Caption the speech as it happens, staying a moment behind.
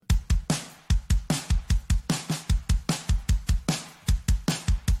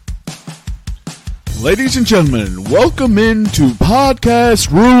Ladies and gentlemen, welcome into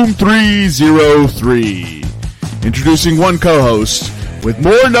Podcast Room 303. Introducing one co-host with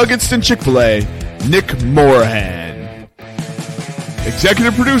more nuggets than Chick-fil-A, Nick Morahan.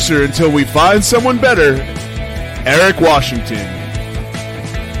 Executive producer until we find someone better, Eric Washington.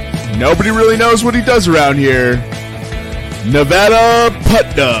 Nobody really knows what he does around here, Nevada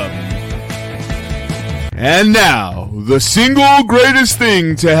Putnam. And now, the single greatest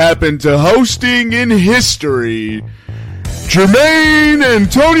thing to happen to hosting in history, Jermaine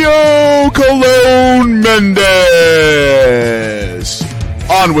Antonio Colon Mendez.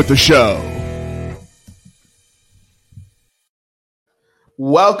 On with the show.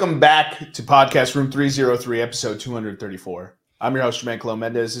 Welcome back to Podcast Room 303, episode 234. I'm your host, Jermaine Colon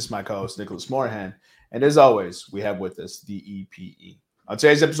Mendez. This is my co-host, Nicholas Morahan. And as always, we have with us the EPE. On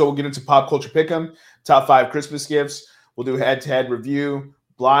today's episode, we'll get into pop culture pick'em, top 5 Christmas gifts. We'll do head-to-head review,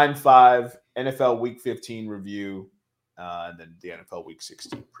 blind 5, NFL Week 15 review, and then the NFL Week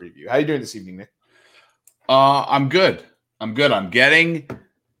 16 preview. How are you doing this evening, Nick? I'm good. I'm getting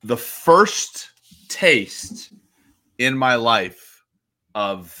the first taste in my life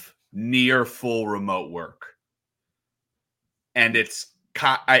of near full remote work. And it's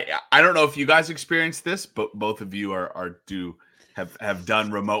I don't know if you guys experienced this, but both of you have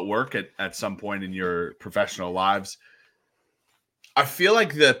done remote work at some point in your professional lives. I feel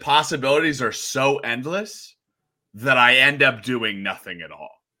like the possibilities are so endless that I end up doing nothing at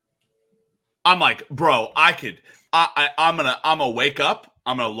all. I'm like, bro, I'm gonna wake up,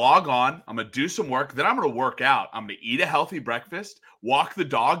 I'm gonna log on, I'm gonna do some work, then I'm gonna work out. I'm gonna eat a healthy breakfast, walk the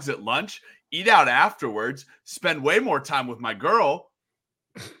dogs at lunch, eat out afterwards, spend way more time with my girl.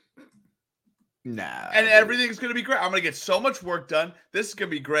 Nah. And everything's going to be great. I'm going to get so much work done. This is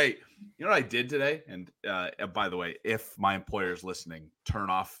going to be great. You know what I did today? And by the way, if my employer is listening, turn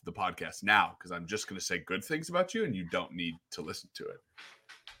off the podcast now because I'm just going to say good things about you and you don't need to listen to it.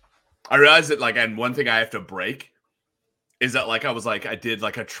 I realized that, and one thing I have to break is that, I did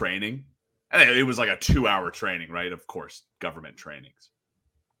a training. And it was like a 2-hour training, right? Of course, government trainings.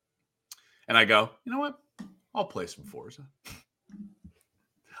 And I go, you know what? I'll play some Forza.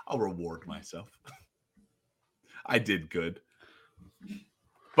 I'll reward myself. I did good.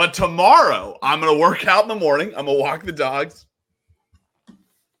 But tomorrow, I'm going to work out in the morning. I'm going to walk the dogs.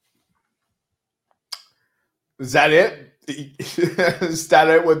 Is that it? Is that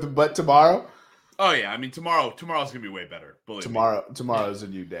it but tomorrow? Oh, yeah. I mean, tomorrow's going to be way better. Tomorrow's a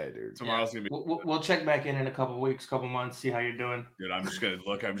new day, dude. Tomorrow's going to be We'll check back in a couple weeks, couple months, see how you're doing. Dude, I'm just going to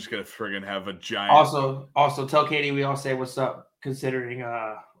friggin' have a giant. Also tell Katie we all say what's up, considering,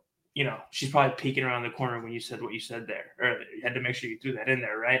 she's probably peeking around the corner when you said what you said there. Or you had to make sure you threw that in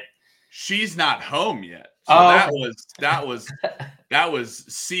there, right? She's not home yet. So that was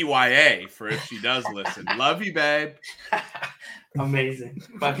CYA for if she does listen. Love you, babe. Amazing.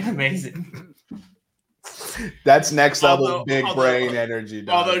 Fucking amazing. That's next level big brain energy,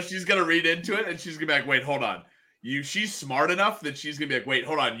 dog. Although she's going to read into it and she's going to be like, wait, hold on. She's smart enough that she's going to be like, wait,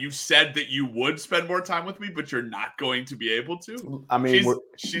 hold on. You said that you would spend more time with me, but you're not going to be able to. I mean,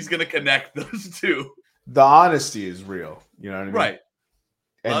 she's going to connect those two. The honesty is real. You know what I mean? Right.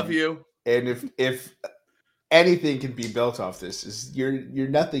 Love you. And if anything can be built off this, is you're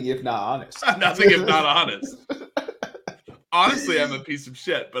nothing if not honest. Nothing if not honest. Honestly, I'm a piece of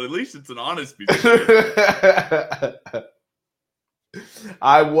shit, but at least it's an honest piece of shit.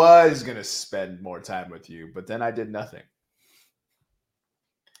 I was going to spend more time with you, but then I did nothing.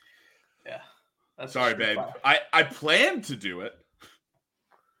 Yeah. Sorry, babe. I planned to do it.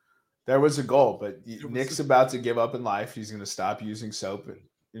 There was a goal, but Nick's about to give up in life. He's going to stop using soap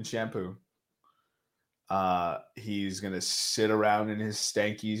and shampoo. He's going to sit around in his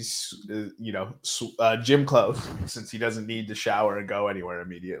stanky, gym clothes since he doesn't need to shower and go anywhere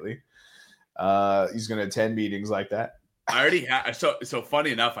immediately. He's going to attend meetings like that. I already had so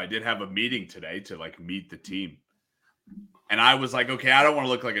funny enough, I did have a meeting today to meet the team. And I was like, okay, I don't want to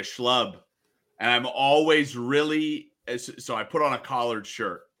look like a schlub. And I'm always really so I put on a collared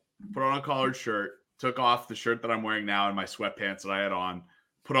shirt. Took off the shirt that I'm wearing now and my sweatpants that I had on,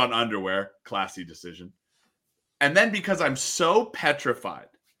 put on underwear, classy decision. And then because I'm so petrified,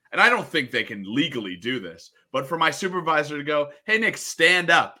 and I don't think they can legally do this, but for my supervisor to go, hey, Nick, stand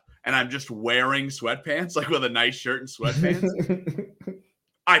up. And I'm just wearing sweatpants, with a nice shirt and sweatpants.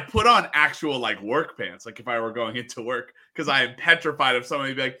 I put on actual work pants, if I were going into work, because I am petrified of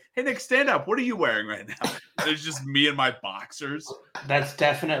somebody be like, hey, Nick, stand up. What are you wearing right now? And it's just me and my boxers. That's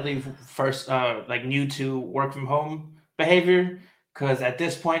definitely first, new to work from home behavior. Because at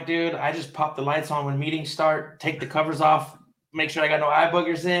this point, dude, I just pop the lights on when meetings start, take the covers off, make sure I got no eye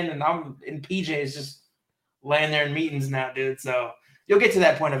boogers in, and I'm in PJs just laying there in meetings now, dude. So you'll get to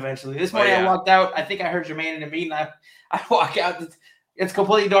that point eventually. This morning I walked out. I think I heard Jermaine in a meeting. I walk out. It's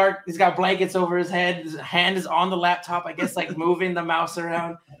completely dark. He's got blankets over his head. His hand is on the laptop, I guess, like moving the mouse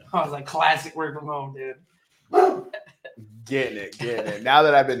around. I was like, classic work from home, dude. Getting it. Now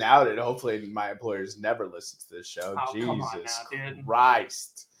that I've been outed, hopefully my employers never listen to this show. Oh, Jesus now, dude.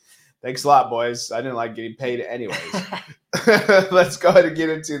 Christ. Thanks a lot, boys. I didn't like getting paid anyways. Let's go ahead and get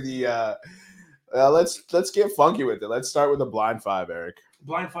into the let's get funky with it. Let's start with a blind five, Eric.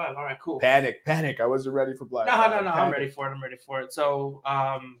 Blind five. All right, cool. Panic. I wasn't ready for blind five. No. I'm ready for it. So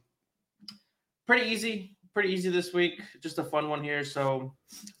pretty easy this week. Just a fun one here. So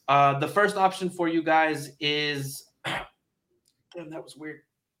the first option for you guys is damn, that was weird.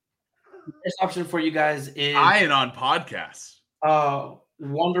 The first option for you guys is Iron on podcasts.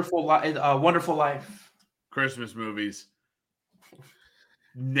 Wonderful Life. Christmas movies.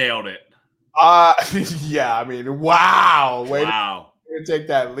 Nailed it. Yeah, I mean, wow. Wow. To take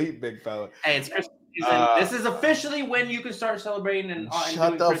that leap, big fella. Hey, it's Christmas season. This is officially when you can start celebrating and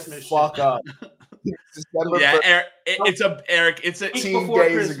shut the Christmas fuck shit. up. Yeah, Eric, it's 18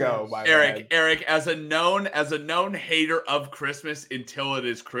 days ago. Eric, as a known hater of Christmas until it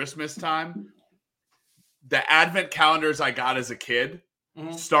is Christmas time, the advent calendars I got as a kid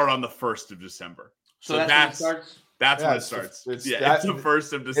start on the 1st of December. So that's when it starts. It's the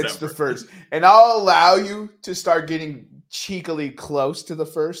 1st of December. It's the 1st. And I'll allow you to start getting cheekily close to the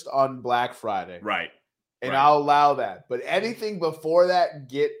 1st on Black Friday. Right. And I'll allow that. But anything before that,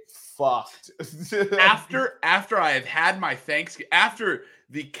 get fucked. after I have had my Thanksgiving, after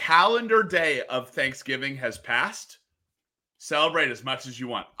the calendar day of Thanksgiving has passed, celebrate as much as you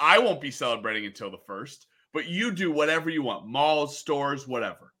want. I won't be celebrating until the 1st, but you do whatever you want. Malls, stores,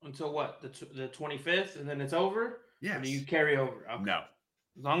 whatever. Until what? The 25th, and then it's over? Yes. Or do you carry over? Okay. No.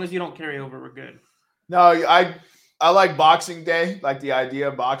 As long as you don't carry over, we're good. No, I like Boxing Day, like the idea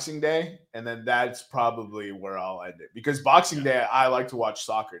of Boxing Day, and then that's probably where I'll end it. Because Boxing Day, I like to watch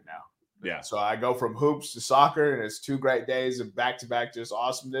soccer now. Yeah. So I go from hoops to soccer, and it's 2 great days of back-to-back just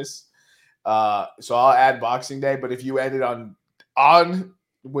awesomeness. So I'll add Boxing Day, but if you end it on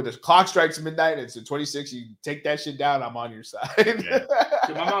when the clock strikes midnight and it's the 26th, you take that shit down, I'm on your side. Yeah.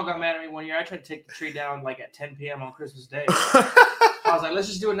 Dude, my mom got mad at me one year. I tried to take the tree down like at 10 p.m. on Christmas Day. I was like, let's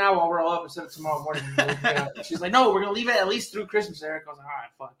just do it now while we're all up instead of tomorrow morning. She's like, no, we're going to leave it at least through Christmas, Eric. I was like, all right,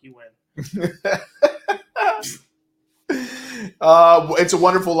 fuck, you win. It's a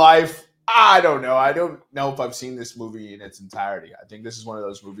Wonderful Life. I don't know. I don't know if I've seen this movie in its entirety. I think this is one of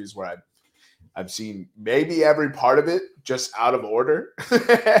those movies where I've seen maybe every part of it just out of order.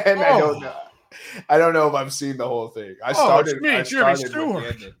 And I don't know. I don't know if I've seen the whole thing. I started with the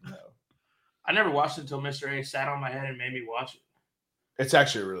ending. I never watched it until Mr. A sat on my head and made me watch it. It's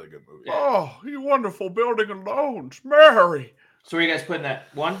actually a really good movie. Yeah. Oh, you wonderful building alone, Mary. So where are you guys putting that?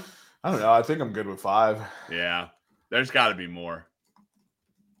 1? I don't know. I think I'm good with 5. Yeah, there's got to be more.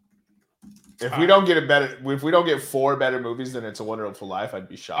 If we don't get 4 better movies than It's a Wonderful Life, I'd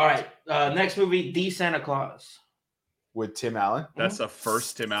be shocked. All right. Next movie, The Santa Claus. With Tim Allen. That's the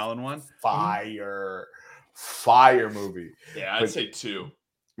first Tim Allen one. Fire movie. Yeah, I'd say 2.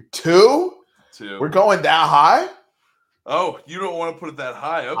 2? 2. We're going that high? Oh, you don't want to put it that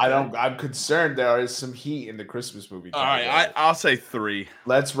high? Okay. I'm concerned there is some heat in the Christmas movie. All right, I'll say 3.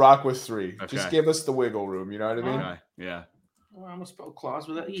 Let's rock with 3. Okay. Just give us the wiggle room. You know what I mean? Okay. Yeah. Well, I'm gonna spell clause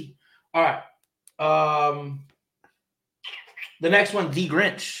with an E. All right. The next one, The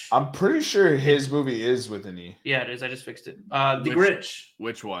Grinch. I'm pretty sure his movie is with an E. Yeah, it is. I just fixed it. Grinch.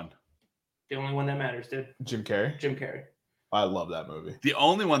 Which one? The only one that matters, dude. Jim Carrey. I love that movie. The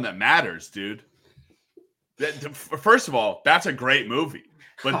only one that matters, dude. First of all, that's a great movie.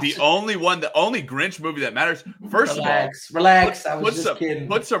 But the only Grinch movie that matters. First of all, relax. I was just kidding.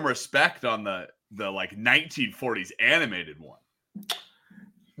 Put some respect on the like 1940s animated one.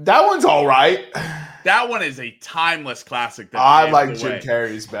 That one's all right. That one is a timeless classic. I like Jim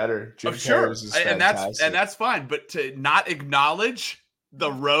Carrey's better. Jim Carrey's is fantastic. And that's fine. But to not acknowledge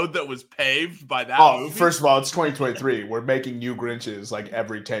the road that was paved by that movie. First of all, it's 2023. We're making new Grinches like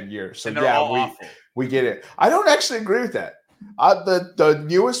every 10 years. So and they're all awful. We get it. I don't actually agree with that. The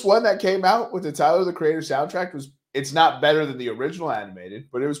newest one that came out with the Tyler the Creator soundtrack it's not better than the original animated,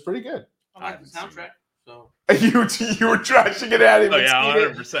 but it was pretty good. I like the soundtrack. So you were trashing it at him. Oh yeah,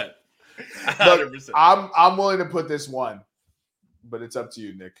 100%. 100%. I'm willing to put this 1, but it's up to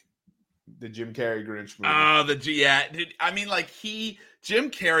you, Nick. The Jim Carrey Grinch movie. I mean, like Jim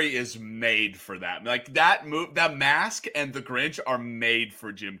Carrey is made for that. Like that The Mask and The Grinch are made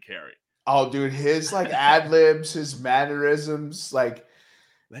for Jim Carrey. Oh, dude, his like ad libs, his mannerisms, like.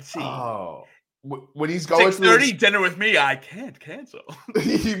 Let's see. Oh, when he's going 6:30 dinner with me, I can't cancel. When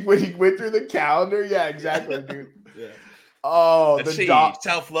he went through the calendar, yeah, exactly, dude. Yeah. Oh, Let's see.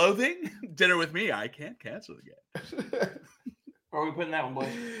 Self-loathing dinner with me, I can't cancel again. Or are we putting that one, boys?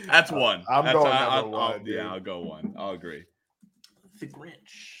 That's one. I'm going number one. Yeah, I'll go one. I'll agree. The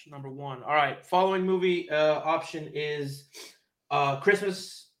Grinch, number one. All right. Following movie option is A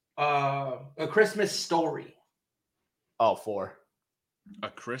Christmas Story. Oh, 4. A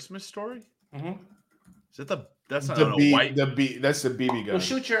Christmas Story? Mm-hmm. Is that that's not the B, white? That's the BB gun. Well,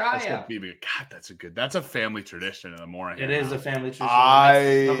 shoot your eye out. BB. God, that's a family tradition in the Morahan. It is a family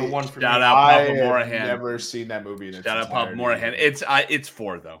tradition. Number one for shout me. out Papa Morahan. I've never seen that movie. Shout out Papa Morahan. It's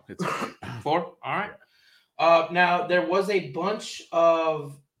 4 though. It's 4. All right. Now there was a bunch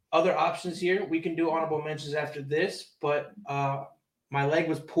of other options here. We can do honorable mentions after this, but my leg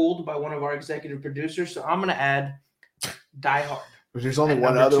was pulled by one of our executive producers, so I'm going to add Die Hard. But there's only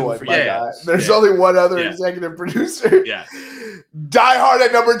one other one. There's yeah. only one other executive producer. Yeah. Die Hard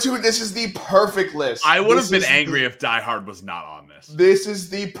at number 2. This is the perfect list. I would have been angry if Die Hard was not on this. This is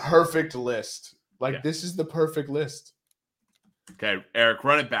the perfect list. This is the perfect list. Okay, Eric,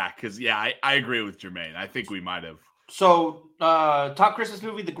 run it back because I agree with Jermaine. I think we might have. So, top Christmas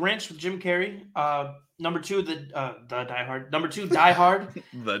movie, The Grinch with Jim Carrey. Number 2, the Die Hard. Number 2, Die Hard.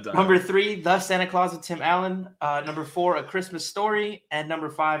 Number 3, The Santa Claus with Tim Allen. Number 4, A Christmas Story. And number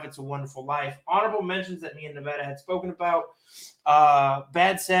 5, It's a Wonderful Life. Honorable mentions that me and Nevada had spoken about.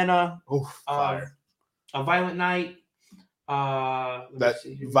 Bad Santa. Fire. A Violent Night.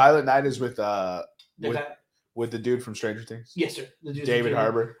 Violent Night is with the dude from Stranger Things. Yes, sir. David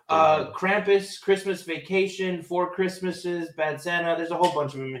Harbour. Krampus, Christmas Vacation, 4 Christmases, Bad Santa. There's a whole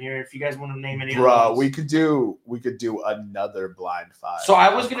bunch of them in here. If you guys want to name any, bro, we could do another blind 5. So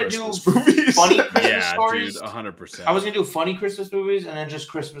I was gonna do movies. Funny Christmas stories. Dude, 100%. I was gonna do funny Christmas movies and then just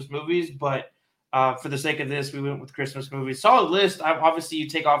Christmas movies, but for the sake of this, we went with Christmas movies. Solid list. Obviously, you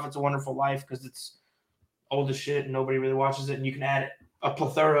take off It's a Wonderful Life because it's old as shit and nobody really watches it, and you can add a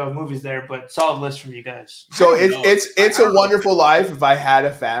plethora of movies there, but solid list from you guys. So it's a Wonderful Life. If I had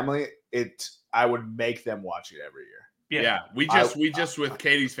a family, I would make them watch it every year. Yeah. We just with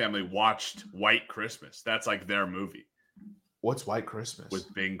Katie's family watched White Christmas. That's like their movie. What's White Christmas?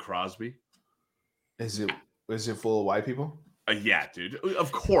 With Bing Crosby. Is it full of white people? Yeah, dude.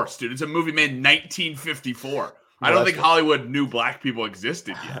 Of course, dude. It's a movie made in 1954. I don't think Hollywood knew black people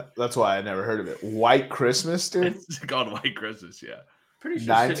existed yet. That's why I never heard of it. White Christmas, dude? It's called White Christmas, yeah. Pretty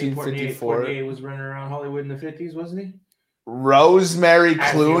sure 1954 was running around Hollywood in the 50s, wasn't he? Rosemary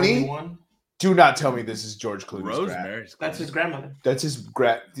Clooney? Do not tell me this is George Clooney's Rosemary. That's his grandmother. That's his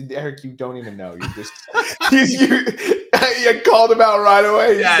Eric, you don't even know. You just you called him out right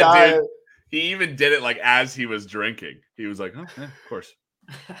away. Yeah, dude. He even did it like as he was drinking. He was like, "Oh, yeah, of course."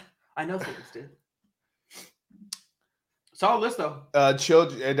 I know things, dude. Solid list though.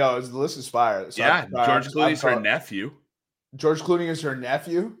 Children. No, the list is fire. So yeah, George Clooney's her nephew. George Clooney is her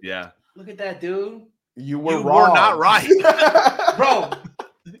nephew? Yeah. Look at that, dude. You were wrong. Were not right. Bro,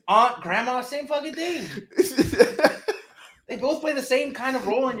 aunt, grandma, same fucking thing. They both play the same kind of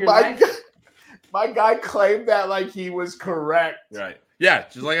role in your life. My guy claimed that like he was correct. Right. Yeah,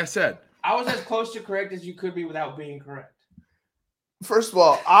 just like I said. I was as close to correct as you could be without being correct. First of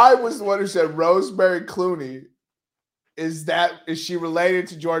all, I was the one who said Rosemary Clooney. Is she related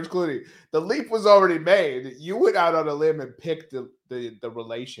to George Clooney? The leap was already made. You went out on a limb and picked the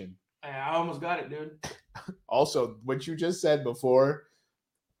relation. I almost got it, dude. Also, what you just said before,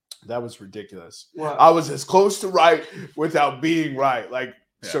 that was ridiculous. What? I was as close to right without being right.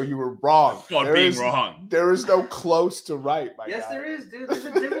 So you were wrong. Wrong. There is no close to right, my guy. There is, dude. There's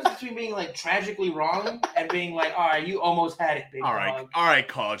a difference between being like tragically wrong and being like, all right, you almost had it, big dog. All right,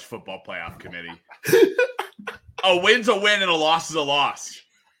 college football playoff committee. A win's a win and a loss is a loss.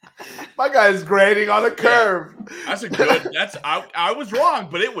 My guy is grading on a curve. Yeah. I was wrong,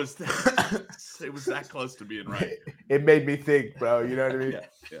 but it was that close to being right. It made me think, bro. You know what I mean?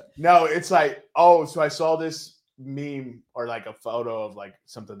 Yeah. No, it's like, so I saw this meme or like a photo of like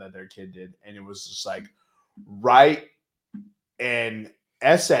something that their kid did, and it was just like write an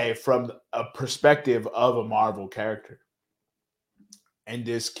essay from a perspective of a Marvel character. And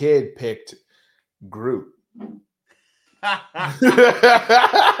this kid picked Groot. So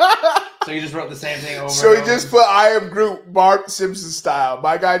you just wrote the same thing over. So he just put I am Groot, Bart Simpson style.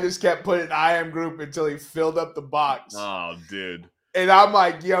 My guy just kept putting I am Groot until he filled up the box. Oh, dude. And I'm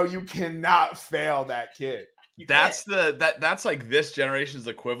like, yo, you cannot fail that kid. That's like this generation's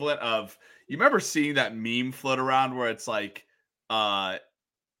equivalent of, you remember seeing that meme float around where it's like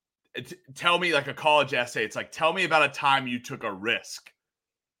tell me like a college essay. It's like, tell me about a time you took a risk.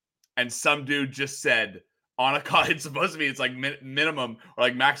 And some dude just said on a college, it's supposed to be, it's like minimum or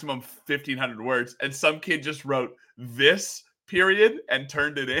like maximum 1,500 words. And some kid just wrote this period and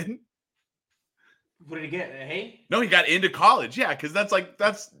turned it in. What did he get? Hey? No, he got into college. Yeah. Cause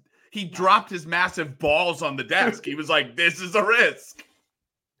he dropped his massive balls on the desk. He was like, this is a risk.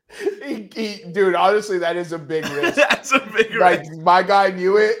 Dude, honestly, that is a big risk. That's a big risk. Risk. My guy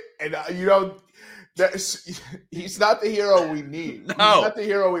knew it, and he's not the hero we need. No. He's not the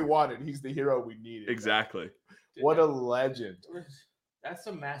hero we wanted. He's the hero we needed. Exactly. What a legend. That's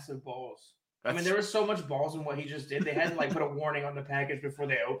some massive balls. I mean, there was so much balls in what he just did. They had to like put a warning on the package before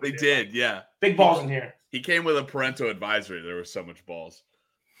they opened it. They did, like, yeah. Big balls in here. He came with a parental advisory. There was so much balls.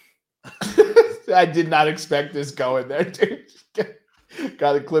 I did not expect this going there, dude.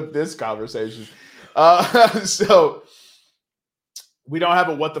 Got to clip this conversation. So we don't have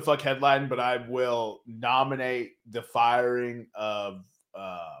a what the fuck headline, but I will nominate the firing of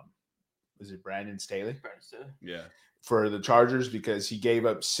is it Brandon Staley? Yeah. For the Chargers, because he gave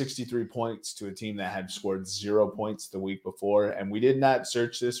up 63 points to a team that had scored 0 points the week before. And we did not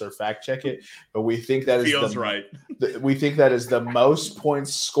search this or fact check it, but we think that feels right. We think that is the most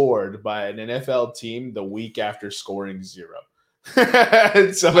points scored by an NFL team the week after scoring 0.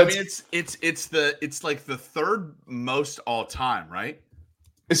 So I mean, it's like the third most all time, right?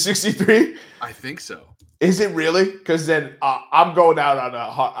 63? I think so. Is it really? Because then I'm going out on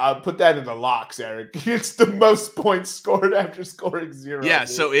I'll put that in the locks, Eric. It's the most points scored after scoring 0. Yeah, dude.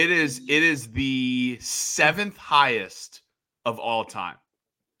 so it is the 7th highest of all time.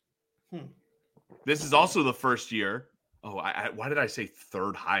 This is also the first year. Oh, why did I say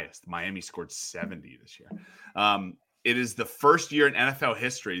third highest? Miami scored 70 this year. It is the first year in NFL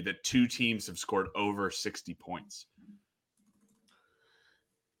history that 2 teams have scored over 60 points.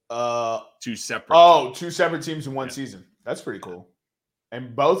 2 separate. 2 separate teams in one season. That's pretty cool.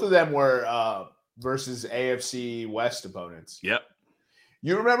 And both of them were versus AFC West opponents. Yep.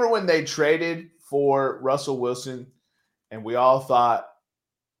 You remember when they traded for Russell Wilson, and we all thought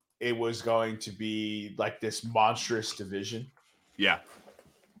it was going to be like this monstrous division? Yeah.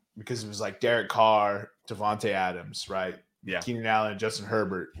 Because it was like Derek Carr, Devontae Adams, right? Yeah. Keenan Allen, Justin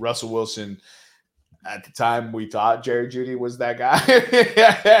Herbert, Russell Wilson. At the time, we thought Jerry Jeudy was that guy.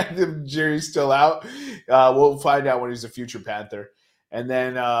 The jury's still out. We'll find out when he's a future Panther. And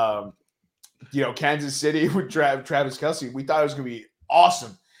then, Kansas City with Travis Kelce, we thought it was going to be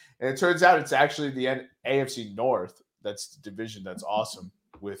awesome. And it turns out it's actually the AFC North. That's the division that's awesome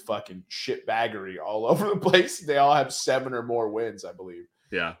with fucking shitbaggery all over the place. They all have 7 or more wins, I believe.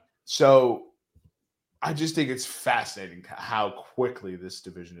 Yeah. So I just think it's fascinating how quickly this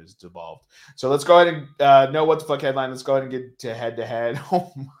division has devolved. So let's go ahead and know what the fuck headline. Let's go ahead and get to head-to-head.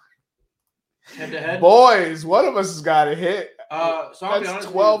 Oh my. Head-to-head? Boys, one of us has got to hit. So I'll be That's honest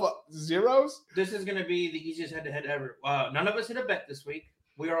 12 zeros? This is going to be the easiest head-to-head ever. None of us hit a bet this week.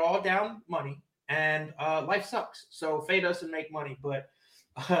 We are all down money, and life sucks. So fade us and make money. But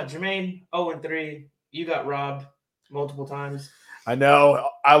Jermaine, 0-3. You got robbed multiple times. I know.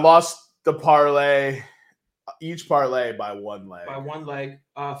 I lost the parlay, each parlay by one leg.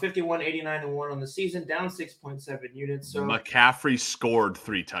 51, 89, and 1 on the season, down 6.7 units. So McCaffrey scored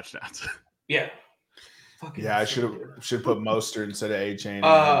 3 touchdowns. Yeah. I should put Mostert instead of A-Chain.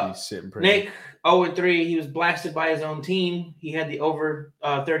 Sitting pretty. Nick, 0-3. He was blasted by his own team. He had the over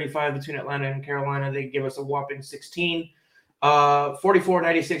 35 between Atlanta and Carolina. They give us a whopping 16. 44,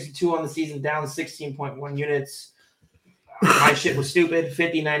 90-62 on the season, down 16.1 units. My shit was stupid.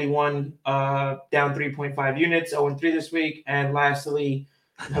 50-91, down 3.5 units. 0-3 this week. And lastly,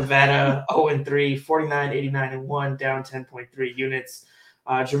 Nevada, 0-3, 49, 89, and 1, down 10.3 units.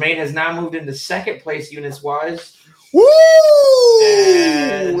 Jermaine has now moved into second place units wise. Woo!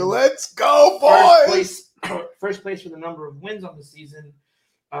 Let's go, boys! First place for the number of wins on the season.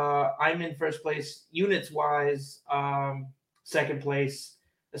 I'm in first place units wise. Second place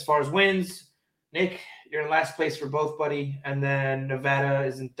as far as wins. Nick, you're in last place for both, buddy. And then Nevada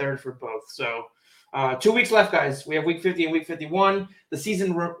is in third for both. So 2 weeks left, guys. We have week 50 and week 51. The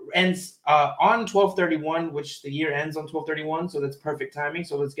season ends on 12/31, which the year ends on 12/31. So that's perfect timing.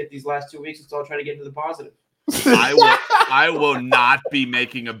 So let's get these last 2 weeks. Let's all try to get into the positive. I will not be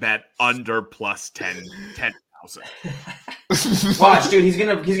making a bet under plus 10,000. Watch, dude. He's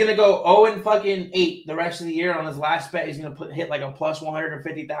gonna go 0-8 the rest of the year on his last bet. He's gonna hit like a plus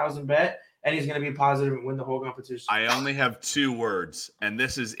 150,000 bet. And he's going to be positive and win the whole competition. I only have 2 words, and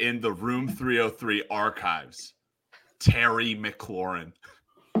this is in the Room 303 archives. Terry McLaurin.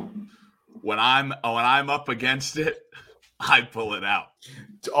 When I'm up against it, I pull it out.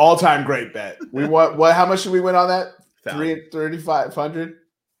 All-time great bet. We won. What? How much did we win on that? 3,500.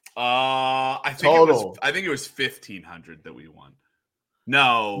 I think Total. I think it was 1,500 that we won.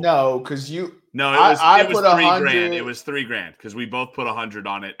 No, because you. No, it was put $3,000. It was $3,000 because we both put 100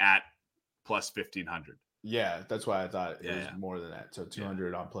 on it at plus 1,500. Yeah, that's why I thought it was more than that. So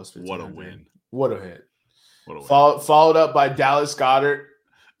 200 on plus 1,500. What a win! What a hit! What a win! Followed up by Dallas Goedert.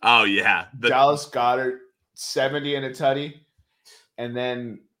 Oh yeah, Dallas Goedert 70 and a tutty, and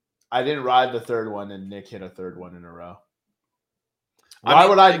then I didn't ride the third one, and Nick hit a third one in a row. Why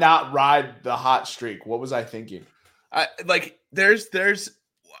would I not ride the hot streak? What was I thinking? I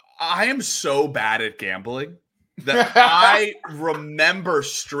am so bad at gambling that I remember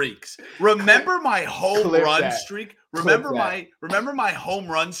streaks. Remember my home run streak? Remember my home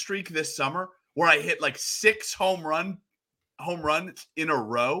run streak this summer where I hit like 6 home runs in a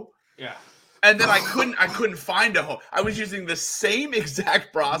row? Yeah. And then I couldn't find a home. I was using the same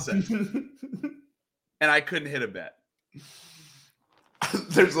exact process. And I couldn't hit a bet.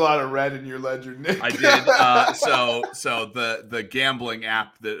 There's a lot of red in your ledger, Nick. I did. So the gambling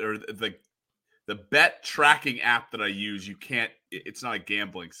app the bet tracking app that I use, it's not a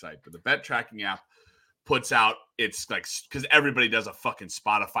gambling site, but the bet tracking app puts out, it's like, because everybody does a fucking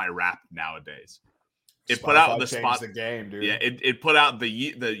Spotify rap nowadays. It put out the game, dude. Yeah, it put out the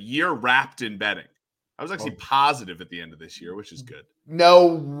year wrapped in betting. I was actually positive at the end of this year, which is good.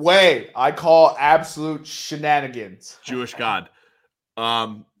 No way. I call absolute shenanigans. Jewish God.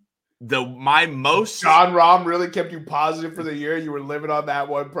 John Rahm really kept you positive for the year. You were living on that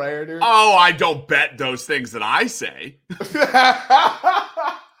one player, dude. Oh, I don't bet those things that I say.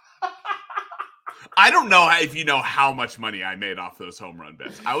 I don't know if you know how much money I made off those home run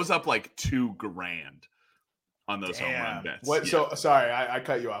bets. I was up like $2,000 on those home run bets. What? Yeah. So sorry, I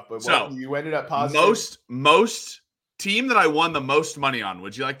cut you off, but you ended up positive. Most team that I won the most money on.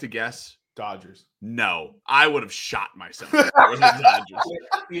 Would you like to guess? Dodgers. No, I would have shot myself. It was the Dodgers.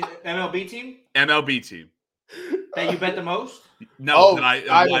 MLB team. MLB team. That you bet the most? No, that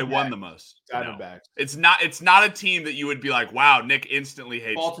I won the most. No. It's not a team that you would be like, wow, Nick instantly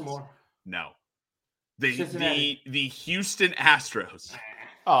hates Baltimore. This. No. The Houston Astros.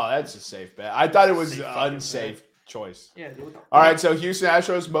 Oh, that's a safe bet. I thought it was an unsafe choice. Yeah. All right, so Houston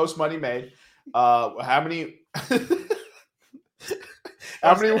Astros, most money made. How many?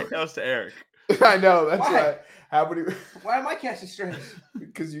 How many? That was to Eric. I know. That's why. How many? Why am I casting strays?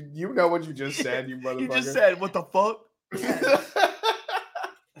 Because you know what you just said, you motherfucker. You just said, what the fuck? Yeah.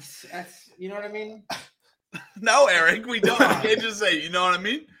 That's, you know what I mean? No, Eric, we don't. I can't just say, you know what I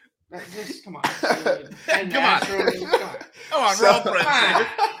mean? Just come on. Come on, we're all friends.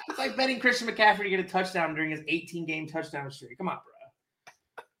 It's like betting Christian McCaffrey to get a touchdown during his 18-game touchdown streak. Come on, bro.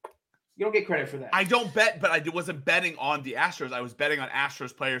 You don't get credit for that. I don't bet, but I wasn't betting on the Astros. I was betting on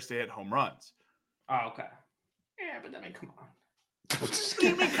Astros players to hit home runs. Oh, okay. Yeah, but I mean, come on.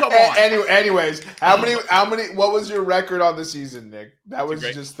 Come on. Anyways, how many? What was your record on the season, Nick? That was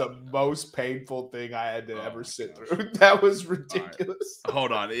just the most painful thing I had to ever sit through. That was ridiculous. Right.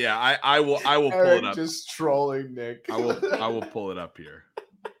 Hold on. Yeah, I will pull it up. Just trolling Nick. I will pull it up here.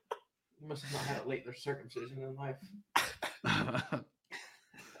 You must have not had a later circumcision in life.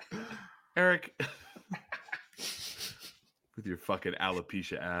 Eric, with your fucking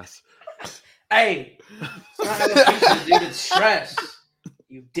alopecia ass. Hey, it's not alopecia, dude. It's stress.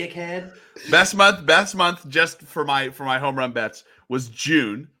 You dickhead. Best month just for my home run bets was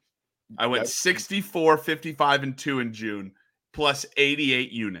June. I went 64, 55, and 2 in June, plus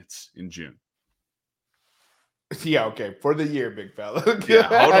 88 units in June. Yeah, okay. For the year, big fella. Yeah,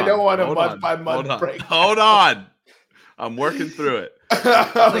 I don't want a month-by-month break. Hold on. I'm working through it. It's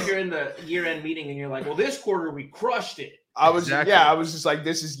like you're in the year-end meeting and you're like, well, this quarter we crushed it. I was just like,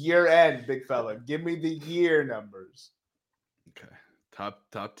 this is year-end, big fella. Give me the year numbers. Okay.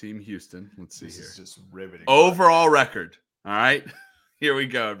 Top team Houston. Let's see here. This is just riveting. Overall record. All right. Here we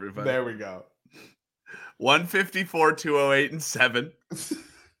go, everybody. There we go. 154, 208, and 7.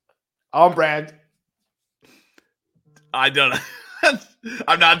 On brand. I don't know.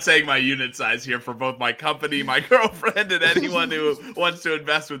 I'm not saying my unit size here for both my company, my girlfriend, and anyone who wants to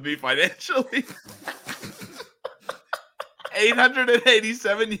invest with me financially.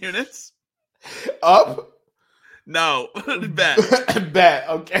 887 units. Up? No. Bet. Bet.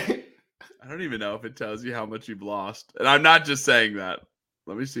 Okay. I don't even know if it tells you how much you've lost. And I'm not just saying that.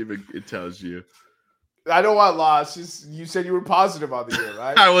 Let me see if it tells you. I don't want loss. You said you were positive on the year,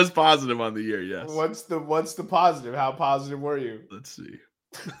 right? I was positive on the year, yes. What's the positive? How positive were you? Let's see.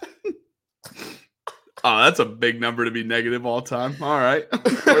 Oh, that's a big number to be negative all time. All right.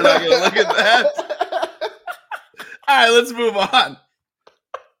 We're not going to look at that. right, let's move on.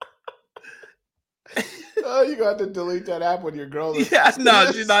 Oh, you got to delete that app when your girl is. Yeah,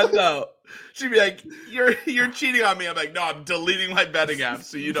 no, she's not. No, she'd be like, "You're cheating on me." I'm like, "No, I'm deleting my betting app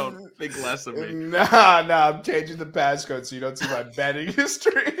so you don't think less of me." Nah, I'm changing the passcode so you don't see my betting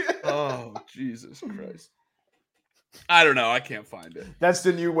history. Oh, Jesus Christ! I don't know. I can't find it. That's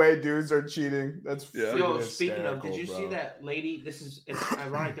the new way dudes are cheating. That's Yo, speaking of, did you see that lady? It's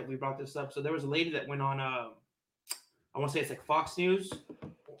ironic that we brought this up. So there was a lady that went on I want to say it's like Fox News,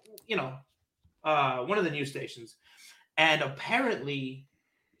 one of the news stations, and apparently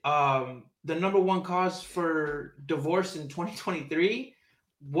the number one cause for divorce in 2023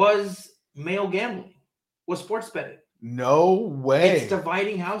 was male gambling, was sports betting. No way. It's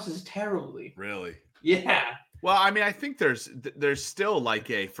dividing houses terribly. Really? Yeah. Well, I mean, I think there's still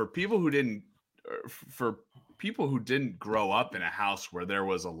like for people who didn't grow up in a house where there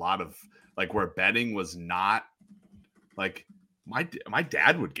was a lot of like where betting was not like my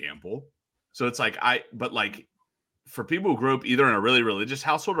dad would gamble. So it's like but like for people who grew up either in a really religious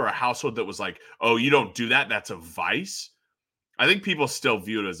household or a household that was like, oh, you don't do that, that's a vice. I think people still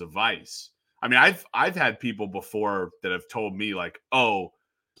view it as a vice. I mean, I've had people before that have told me like, oh,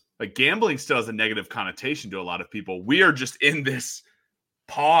 like gambling still has a negative connotation to a lot of people. We are just in this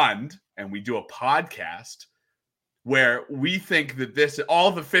pond and we do a podcast where we think that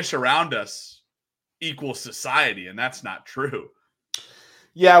all the fish around us equal society, and that's not true.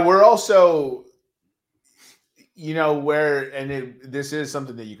 Yeah, we're also, this is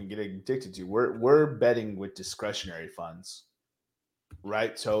something that you can get addicted to. We're betting with discretionary funds,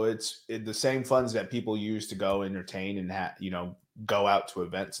 right? So it's the same funds that people use to go entertain and go out to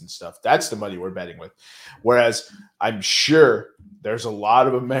events and stuff. That's the money we're betting with. Whereas I'm sure there's a lot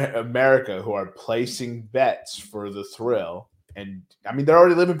of America who are placing bets for the thrill, and I mean they're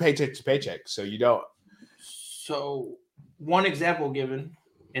already living paycheck to paycheck, so you don't. So one example given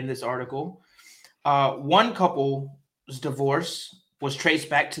in this article, one couple's divorce was traced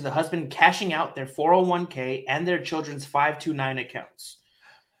back to the husband cashing out their 401k and their children's 529 accounts,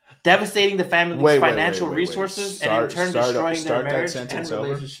 devastating the family's financial resources and in turn destroying their marriage and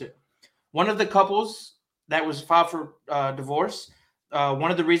relationship. One of the couples that was filed for divorce,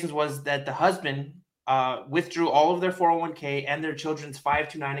 one of the reasons was that the husband withdrew all of their 401k and their children's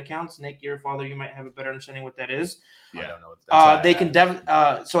 529 accounts. Nick, you're a father, you might have a better understanding what that is. Yeah, I don't know what they can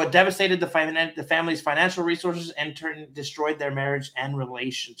so it devastated the family's financial resources and in turn destroyed their marriage and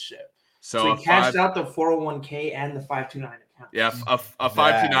relationship. So he cashed out the 401k and the 529 account. Yeah, a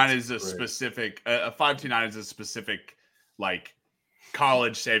 529 is a specific. A 529 is a specific like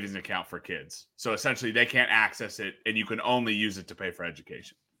college savings account for kids. So essentially, they can't access it, and you can only use it to pay for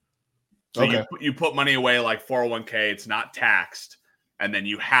education. So you put money away like 401k. It's not taxed, and then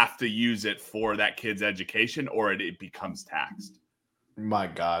you have to use it for that kid's education, or it becomes taxed. My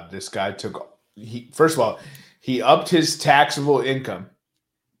God, this guy first of all, he upped his taxable income,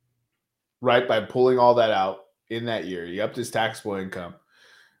 right, by pulling all that out in that year. He upped his taxable income.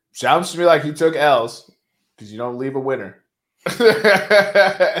 Sounds to me like he took L's because you don't leave a winner.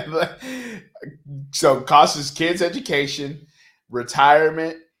 So cost his kids education,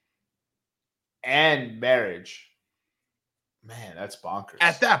 retirement, and marriage. Man, that's bonkers.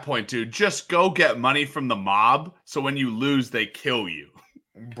 At that point, dude, just go get money from the mob so when you lose, they kill you.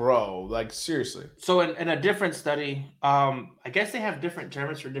 Bro, like seriously. So in a different study, I guess they have different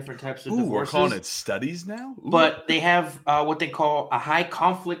terms for different types of divorces. We're calling it studies now? But they have what they call a high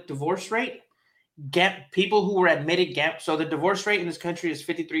conflict divorce rate. People who were admitted so the divorce rate in this country is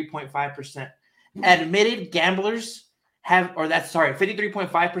 53.5%. Admitted gamblers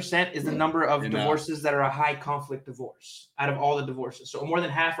 53.5% is the number of divorces that are a high conflict divorce out of all the divorces. So more than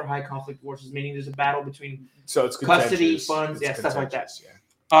half are high conflict divorces, meaning there's a battle between it's custody, funds, stuff like that.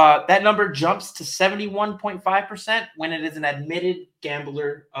 Yeah. That number jumps to 71.5% when it is an admitted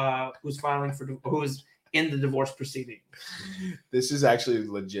gambler who's in the divorce proceeding. This is actually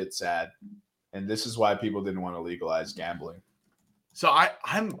legit sad, and this is why people didn't want to legalize gambling. So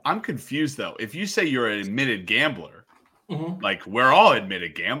I'm confused though. If you say you're an admitted gambler. Mm-hmm. Like we're all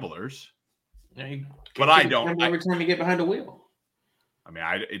admitted gamblers, but I don't. Every time you get behind the wheel, I mean,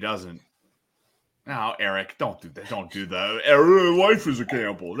 it doesn't. No, Eric, don't do that. Don't do that. Life is a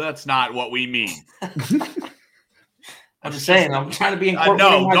gamble. That's not what we mean. I'm just saying. I'm trying to be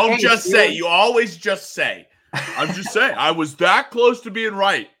no. Don't just say. You always just say. I'm just saying. I was that close to being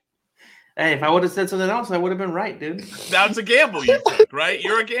right. Hey, if I would have said something else, I would have been right, dude. That's a gamble you took, right?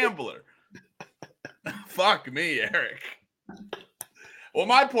 You're a gambler. Fuck me, Eric. Well,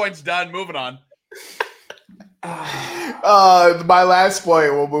 my point's done. Moving on. My last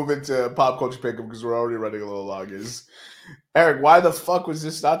point, we'll move into pop culture pickup because we're already running a little long, is Eric, why the fuck was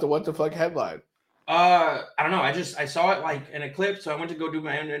this not the what the fuck headline? I don't know. I saw it like in a clip, so I went to go do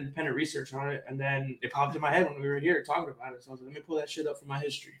my own independent research on it, and then it popped in my head when we were here talking about it. So I was like, let me pull that shit up from my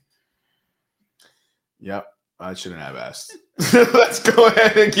history. Yep, I shouldn't have asked. Let's go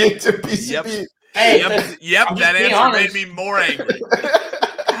ahead and get to PCP. Yep. That answer made me more angry.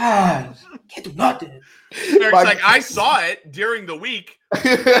 God, can't do nothing. Eric's like, I saw it during the week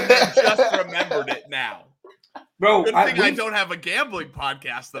and then just remembered it now. Bro, good thing I don't have a gambling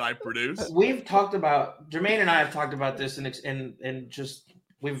podcast that I produce. We've talked about, Jermaine and I have talked about this and just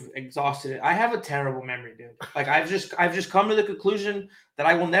we've exhausted it. I have a terrible memory, dude. Like I've just come to the conclusion that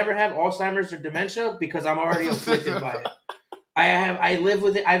I will never have Alzheimer's or dementia because I'm already afflicted by it. I live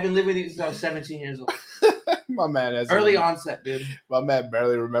with it. I've been living with it since I was 17 years old. My man has early onset, dude. My man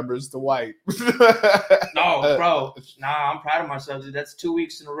barely remembers the white. No, bro. Nah, I'm proud of myself, dude. That's 2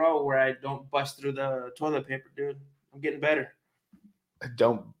 weeks in a row where I don't bust through the toilet paper, dude. I'm getting better.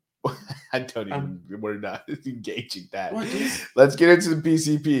 We're not engaging that. Let's get into the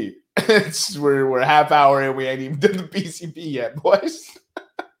PCP. We're half hour in. We ain't even done the PCP yet, boys.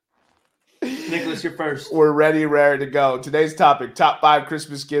 Nicholas, you're first. We're ready, rare to go. Today's topic, top 5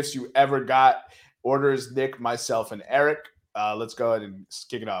 Christmas gifts you ever got. Orders Nick, myself, and Eric. Let's go ahead and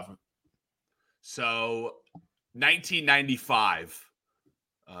kick it off. So, 1995.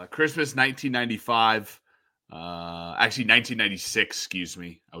 Christmas 1995. Actually, 1996, excuse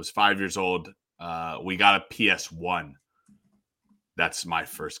me. I was 5 years old. We got a PS1. That's my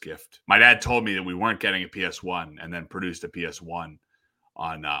first gift. My dad told me that we weren't getting a PS1 and then produced a PS1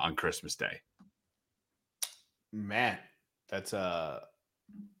 on Christmas Day. Man, that's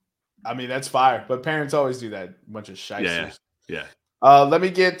that's fire. But parents always do that. A bunch of shysters. Yeah. Let me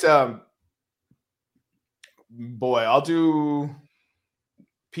get I'll do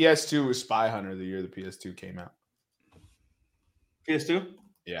PS2 with Spy Hunter the year the PS2 came out. PS2?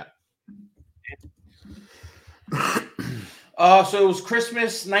 Yeah. So it was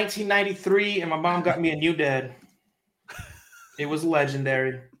Christmas 1993 and my mom got me a new dad. It was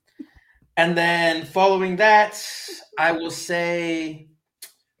legendary. And then following that, I will say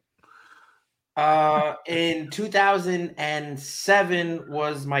in 2007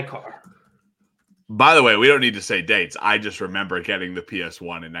 was my car. By the way, we don't need to say dates. I just remember getting the PS1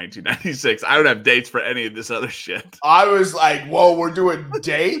 in 1996. I don't have dates for any of this other shit. I was like, whoa, we're doing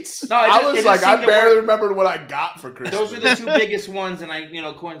dates? No, I barely remembered what I got for Christmas. Those are the two biggest ones, and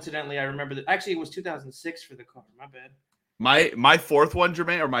coincidentally, I remember that. Actually, it was 2006 for the car. My bad. My fourth one,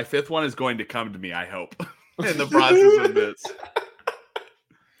 Jermaine, or my fifth one is going to come to me, I hope, in the process of this.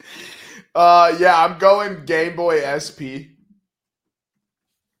 I'm going Game Boy SP.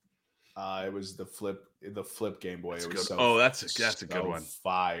 It was the flip Game Boy. That's a good one.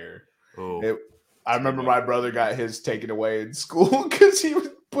 Fire. Oh, I remember my brother got his taken away in school because he would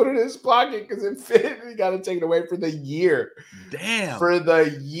put it in his pocket because it fit. And he got it taken away for the year. Damn. For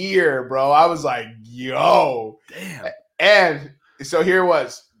the year, bro. I was like, yo. Damn. And so here it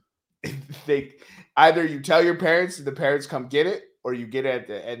was. Either you tell your parents and the parents come get it, or you get it at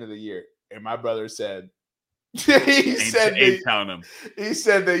the end of the year. And my brother said, he said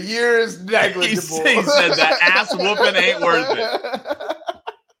the year is negligible. He said that ass whooping ain't worth it.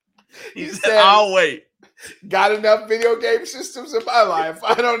 He said, I'll wait. Got enough video game systems in my life.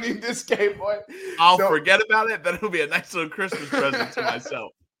 I don't need this Game Boy. I'll forget about it. Then it'll be a nice little Christmas present to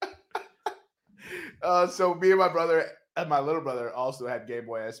myself. So me and my brother and my little brother also had Game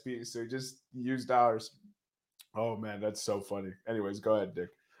Boy SP, so we just used ours. Oh man, that's so funny. Anyways, go ahead, Dick.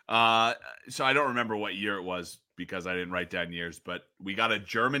 So I don't remember what year it was because I didn't write down years, but we got a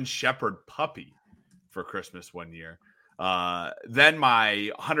German Shepherd puppy for Christmas one year. Then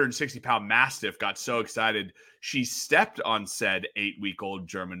my 160-pound Mastiff got so excited, she stepped on said 8-week-old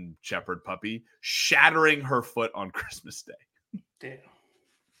German Shepherd puppy, shattering her foot on Christmas Day. Damn.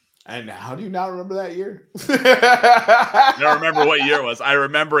 And how do you not remember that year? I don't remember what year it was. I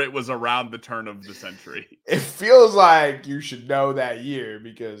remember it was around the turn of the century. It feels like you should know that year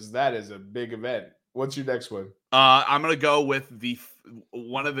because that is a big event. What's your next one? I'm going to go with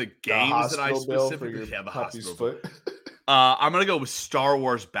one of the games that I specifically have the hospital foot. I'm going to go with Star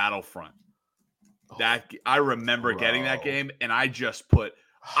Wars Battlefront. I remember getting that game, and I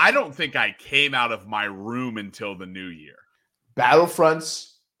don't think I came out of my room until the new year. Battlefronts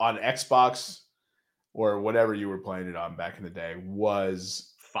on Xbox or whatever you were playing it on back in the day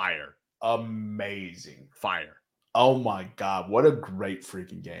was fire. Amazing. Fire. Oh my God. What a great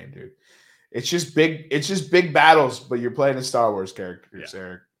freaking game, dude. It's just big battles, but you're playing as Star Wars characters,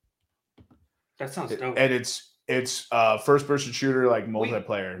 Eric. That sounds dope. And it's It's first person shooter like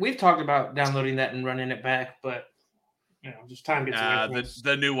multiplayer. We've talked about downloading that and running it back, but just time gets away.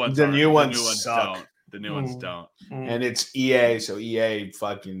 The new ones. The new ones suck. Don't. The new ones don't. And it's EA, so EA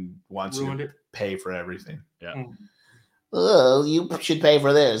fucking wants Ruined you to pay for everything. Yeah. Oh, you should pay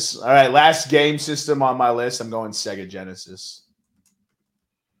for this. All right, last game system on my list. I'm going Sega Genesis.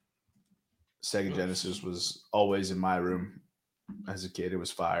 Sega Genesis was always in my room as a kid. It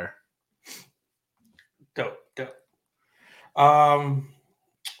was fire. Dope.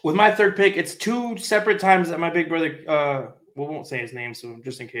 With my third pick, it's two separate times that my big brother, we won't say his name, so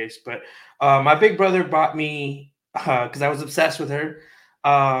just in case, but my big brother bought me, because I was obsessed with her,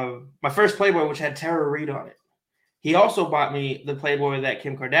 my first Playboy, which had Tara Reid on it. He also bought me the Playboy that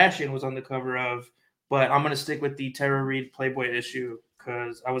Kim Kardashian was on the cover of, but I'm going to stick with the Tara Reid Playboy issue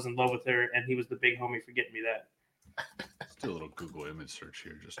because I was in love with her, and he was the big homie for getting me that. Let's do a little Google image search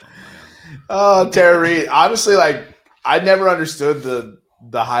here just on my own. Oh, Tara Reid. Honestly, I never understood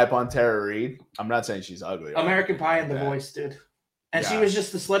the hype on Tara Reid. I'm not saying she's ugly. American Pie and The Voice, dude. And she was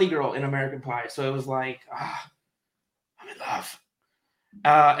just the slutty girl in American Pie. So it was like, I'm in love.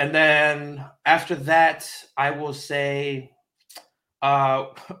 And then after that, I will say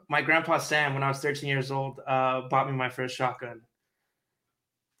my grandpa Sam, when I was 13 years old, bought me my first shotgun.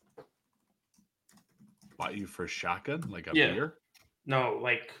 Bought you for a shotgun? Like a beer? No,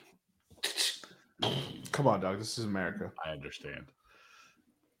 like... Come on, dog. This is America. I understand.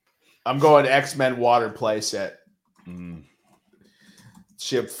 I'm going X-Men water play set.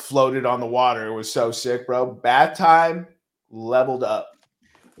 Ship floated on the water. It was so sick, bro. Bath time leveled up.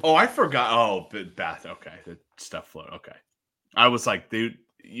 Oh, I forgot. Oh, bath. Okay. The stuff float. Okay. I was like, dude,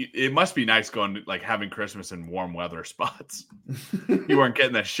 it must be nice going like having Christmas in warm weather spots. You weren't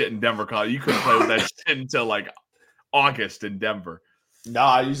getting that shit in Denver, Colorado. You couldn't play with that shit until like August in Denver. No,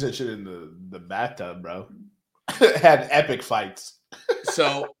 I use that shit in the bathtub, bro. Had epic fights.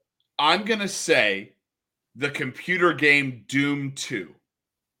 So I'm going to say the computer game Doom 2.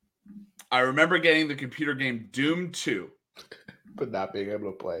 I remember getting the computer game Doom 2. But not being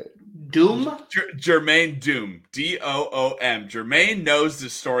able to play it. Doom? Jermaine Doom. Doom. Jermaine knows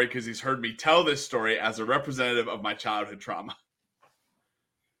this story because he's heard me tell this story as a representative of my childhood trauma.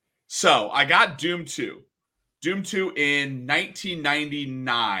 So I got Doom 2. Doom 2 in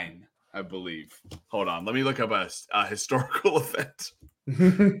 1999, I believe. Hold on. Let me look up a historical event.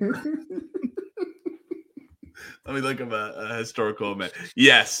 Let me look up a historical event.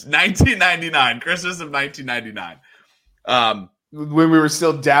 Yes, 1999. Christmas of 1999. When we were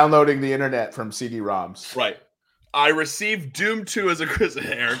still downloading the internet from CD-ROMs. Right. I received Doom 2 as a Christmas.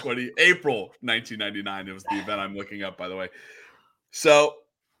 Eric, April 1999. It was the event I'm looking up, by the way. So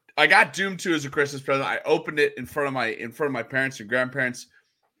I got Doom 2 as a Christmas present. I opened it in front of my parents and grandparents,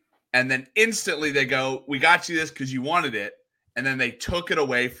 and then instantly they go, "We got you this because you wanted it," and then they took it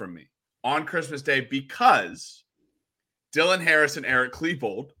away from me on Christmas Day because Dylan Harris and Eric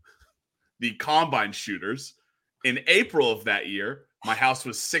Klebold, the Combine shooters, in April of that year, my house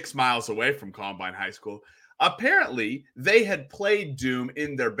was 6 miles away from Combine High School. Apparently, they had played Doom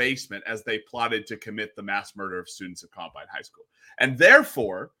in their basement as they plotted to commit the mass murder of students at Combine High School. And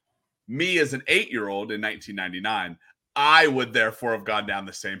therefore, me as an 8-year-old in 1999, I would therefore have gone down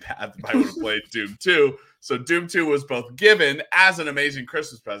the same path if I would have played Doom 2. So Doom 2 was both given as an amazing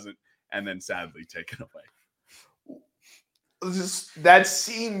Christmas present and then sadly taken away. That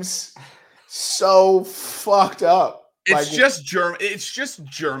seems so fucked up. It's just German. It's just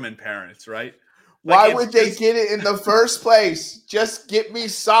German parents, right? Why would they get it in the first place? Just get me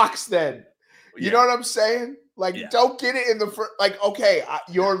socks then. You know what I'm saying? Don't get it in the first. Okay,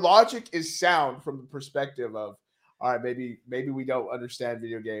 your logic is sound from the perspective of, all right, maybe we don't understand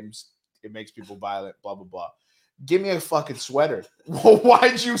video games. It makes people violent. Blah blah blah. Give me a fucking sweater.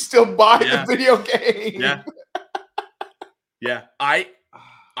 Why'd you still buy the video game? Yeah. Yeah.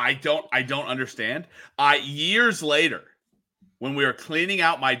 I don't understand. Years later, when we were cleaning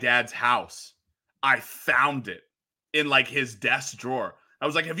out my dad's house, I found it in his desk drawer. I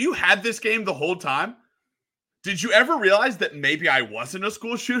was like, "Have you had this game the whole time? Did you ever realize that maybe I wasn't a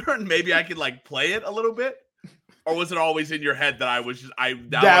school shooter and maybe I could play it a little bit? Or was it always in your head that I downloaded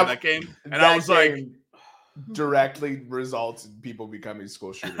that game and I was like, directly results in people becoming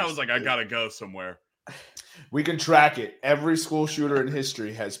school shooters. I was like, I gotta go somewhere. We can track it. Every school shooter in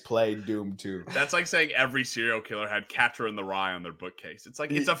history has played Doom 2. That's like saying every serial killer had Catcher in the Rye on their bookcase. It's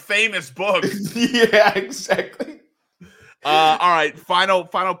like, it's a famous book. Yeah, exactly. All right,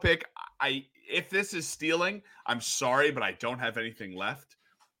 final pick. If this is stealing, I'm sorry, but I don't have anything left.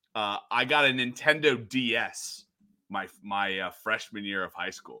 I got a Nintendo DS my freshman year of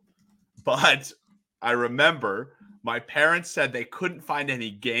high school, but I remember my parents said they couldn't find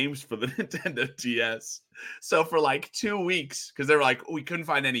any games for the Nintendo DS. So for like 2 weeks, because they were like, we couldn't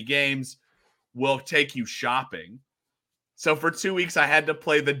find any games, we'll take you shopping. So for 2 weeks, I had to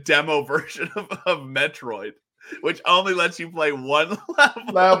play the demo version of Metroid, which only lets you play one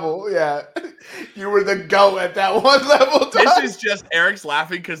level. Yeah. You were the GOAT at that one level. This is just Eric's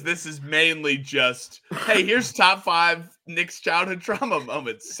laughing because this is mainly just, hey, here's top 5 Nick's childhood trauma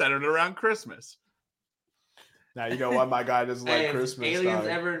moments centered around Christmas. Now you know why my guy doesn't like Christmas. Aliens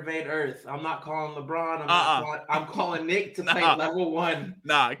ever invade Earth? I'm not calling LeBron. I'm calling Nick to play level 1.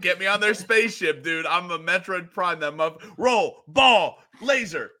 Nah, get me on their spaceship, dude. I'm a Metroid Prime. That roll, ball,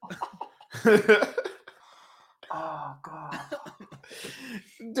 laser. Oh God,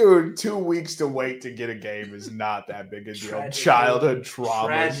 dude! 2 weeks to wait to get a game is not that big a deal. Tragic, childhood trauma.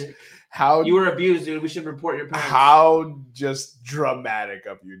 Tragic. How you were abused, dude? We should report your parents. How just dramatic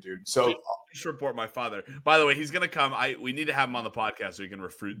of you, dude. So we should report my father. By the way, he's gonna come. We need to have him on the podcast so he can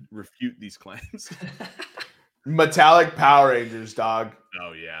refute these claims. Metallic Power Rangers, dog.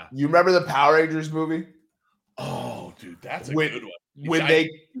 Oh yeah. You remember the Power Rangers movie? Oh, dude, that's a good one. When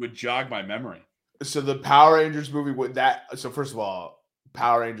would jog my memory. So the Power Rangers movie with that. So first of all,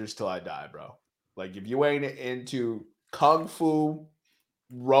 Power Rangers till I die, bro. Like if you ain't into kung fu,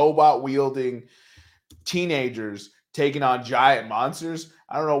 robot wielding teenagers taking on giant monsters,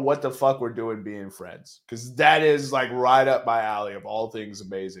 I don't know what the fuck we're doing being friends, because that is like right up my alley of all things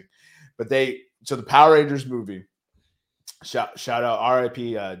amazing. But so the Power Rangers movie, shout out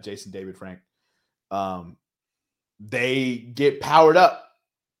R.I.P. Jason David Frank. They get powered up,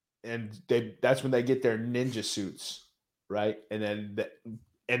 and that's when they get their ninja suits, right? And then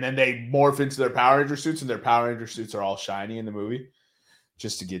they morph into their Power Ranger suits, and their Power Ranger suits are all shiny in the movie,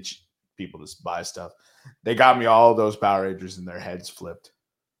 just to get people to buy stuff. They got me all those Power Rangers, and their heads flipped.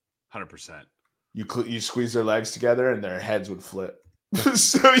 100%. You squeeze their legs together, and their heads would flip.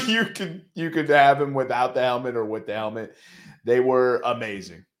 So you could have them without the helmet or with the helmet. They were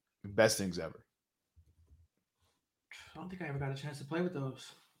amazing. Best things ever. I don't think I ever got a chance to play with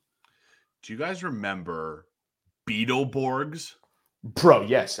those. Do you guys remember Beetleborgs? Bro,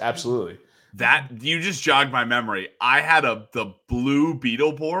 yes, absolutely. That you just jogged my memory. I had the blue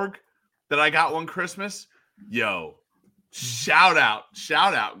Beetleborg that I got one Christmas. Yo, shout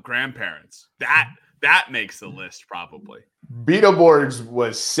out grandparents. That makes the list probably. Beetleborgs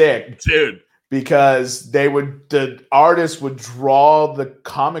was sick, dude, because the artist would draw the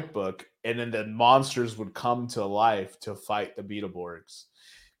comic book, and then the monsters would come to life to fight the Beetleborgs.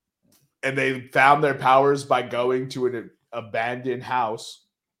 And they found their powers by going to an abandoned house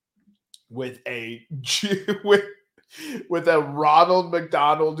with a Ronald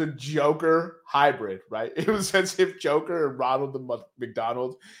McDonald and Joker hybrid, right? It was as if Joker and Ronald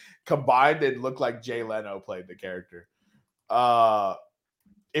McDonald combined and looked like Jay Leno played the character.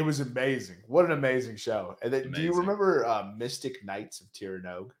 It was amazing. What an amazing show. And then, do you remember Mystic Knights of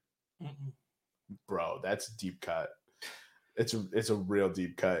Tiranogue? Mm-mm. Bro, that's a deep cut. It's a real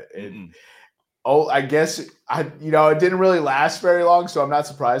deep cut. And I guess it didn't really last very long, so I'm not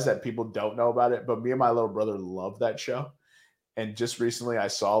surprised that people don't know about it. But me and my little brother love that show. And just recently I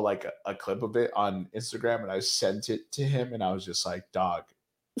saw like a clip of it on Instagram, and I sent it to him, and I was just like, dog.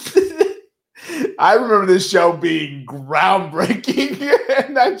 I remember this show being groundbreaking,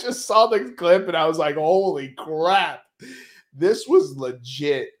 and I just saw the clip, and I was like, holy crap. This was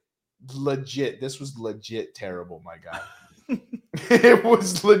legit. This was legit terrible, my guy. It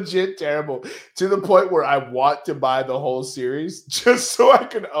was legit terrible, to the point where I want to buy the whole series just so I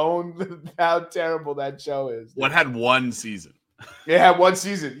can own how terrible that show is. What had one season? It had one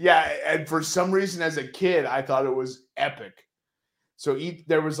season. Yeah. And for some reason, as a kid, I thought it was epic. So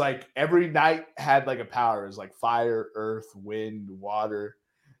there was like every night had like a power. It was like fire, earth, wind, water.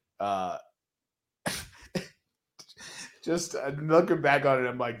 Just looking back on it,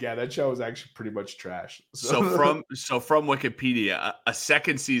 I'm like, yeah, that show was actually pretty much trash. So from Wikipedia, a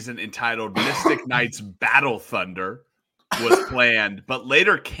second season entitled Mystic Knights Battle Thunder was planned, but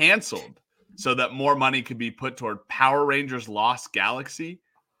later canceled so that more money could be put toward Power Rangers Lost Galaxy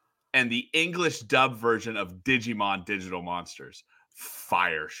and the English dub version of Digimon Digital Monsters.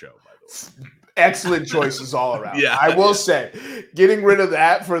 Fire show, by the way. Excellent choices all around. Yeah, I will say, getting rid of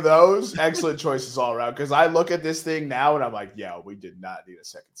that for those, excellent choices all around. Because I look at this thing now and I'm like, yeah, we did not need a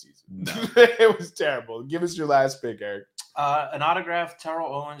second season. No. It was terrible. Give us your last pick, Eric. An autographed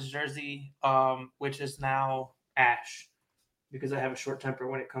Terrell Owens jersey, which is now ash, because I have a short temper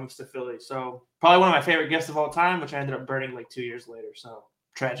when it comes to Philly. So probably one of my favorite gifts of all time, which I ended up burning like 2 years later. So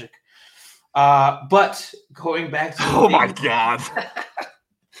tragic. But going back to my God.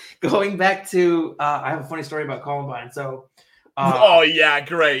 going back to, I have a funny story about Columbine. So, oh yeah,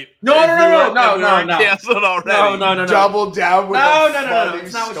 great. No. Canceled already. No. Double down with no.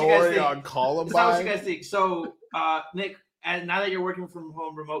 It's not what you guys story think. on Columbine. It's not what you guys think. So, Nick, and now that you're working from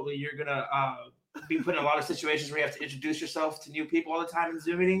home remotely, you're gonna be put in a lot of situations where you have to introduce yourself to new people all the time in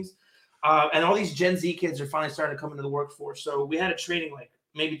Zoom meetings. And all these Gen Z kids are finally starting to come into the workforce. So we had a training like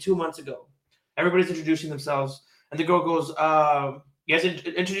maybe 2 months ago. Everybody's introducing themselves, and the girl goes, "You guys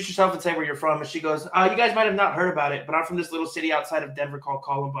introduce yourself and say where you're from." And she goes, "You guys might have not heard about it, but I'm from this little city outside of Denver called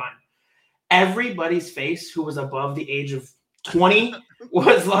Columbine." Everybody's face who was above the age of 20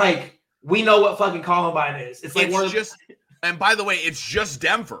 was like, "We know what fucking Columbine is." It's like and by the way, it's just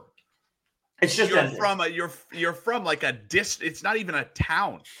Denver. It's just Denver. You're from like a it's not even a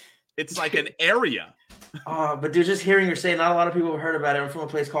town. It's like an area. But dude, just hearing her say, not a lot of people have heard about it. I'm from a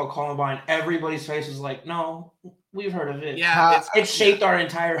place called Columbine. Everybody's face was like, "No, we've heard of it." Yeah, it shaped our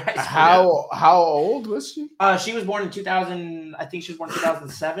entire high school. How old was she? She was born in 2000. I think she was born in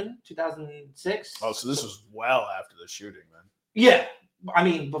 2007, 2006. Oh, so this was well after the shooting, man. Yeah, I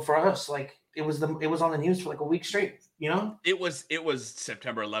mean, but for us, like it was on the news for like a week straight. You know, it was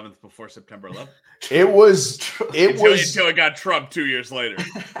September 11th before September 11th. It was until it got Trump 2 years later.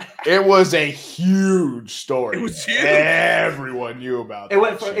 It was a huge story. It was huge. Everyone knew about it. It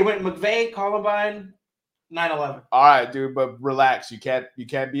went McVeigh, Columbine, 9/11. All right, dude, but relax. You can't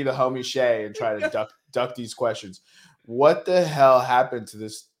be the homie Shay and try to duck these questions. What the hell happened to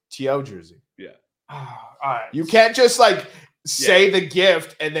this TO jersey? Yeah. All right. You can't just like say the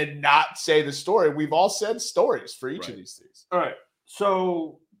gift and then not say the story. We've all said stories for each of these things. All right.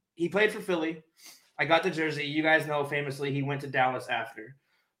 So he played for Philly. I got the jersey. You guys know famously he went to Dallas after.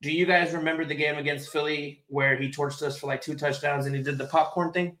 Do you guys remember the game against Philly where he torched us for like 2 touchdowns and he did the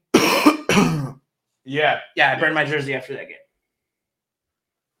popcorn thing? Yeah. Yeah, I burned my jersey after that game.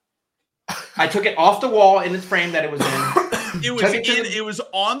 I took it off the wall in its frame that it was in. It was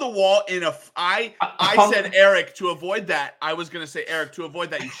on the wall in a. I said, Eric, to avoid that. I was gonna say, Eric, to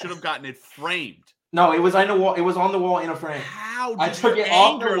avoid that, you should have gotten it framed. No, it was on the wall. It was on the wall in a frame. How did I took it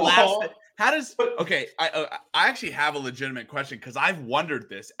off the wall? How does? Okay, I actually have a legitimate question because I've wondered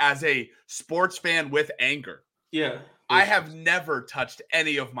this as a sports fan with anger. Yeah, I have never touched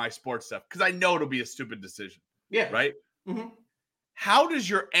any of my sports stuff because I know it'll be a stupid decision. Yeah, right. Mm-hmm. How does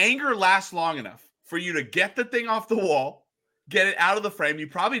your anger last long enough for you to get the thing off the wall? Get it out of the frame. You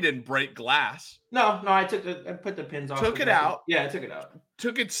probably didn't break glass. No, I put the pins off. Took it out. Yeah, I took it out.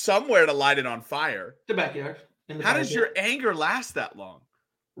 Took it somewhere to light it on fire. The backyard. How does your anger last that long?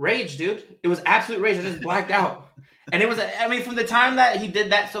 Rage, dude. It was absolute rage. I just blacked out. And it was, from the time that he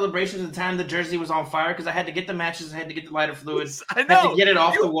did that celebration to the time the jersey was on fire, because I had to get the matches, I had to get the lighter fluids, I had to get it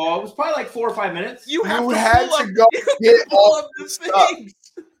off the wall. It was probably like 4 or 5 minutes. You had to go get all of the things.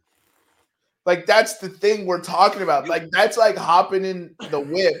 Like, that's the thing we're talking about. Like, that's like hopping in the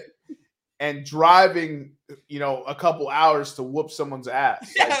whip and driving, a couple hours to whoop someone's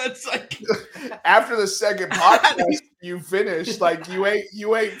ass. Yeah, it's like after the second podcast you finish, like you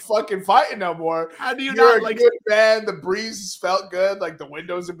ain't fucking fighting no more. How do you You're not a good man? The breeze felt good. Like the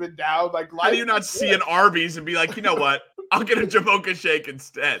windows have been down. Like, how do you not see an Arby's and be like, you know what? I'll get a Jamocha shake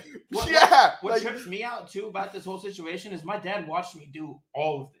instead. What trips me out too about this whole situation is my dad watched me do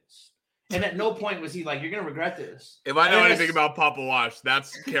all of this. And at no point was he like, "You're gonna regret this." If I know anything about Papa Wash,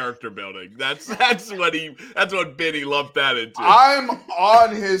 that's character building. That's what Benny lumped that into. I'm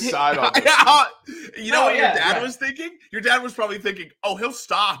on his side on this. You know what your dad was thinking? Your dad was probably thinking, "Oh, he'll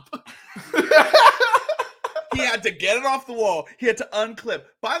stop." He had to get it off the wall. He had to unclip.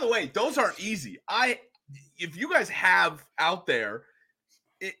 By the way, those aren't easy. If you guys have out there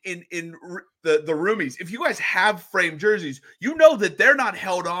in the roomies, if you guys have framed jerseys, you know that they're not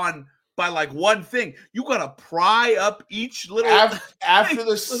held on by like one thing. You gotta pry up each little after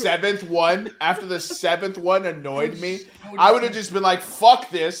the seventh one annoyed me. I would have just been like, fuck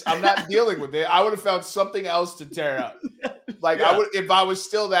this, I'm not dealing with it. I would have found something else to tear up. Like, I would, if I was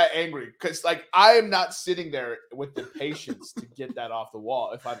still that angry, because like I am not sitting there with the patience to get that off the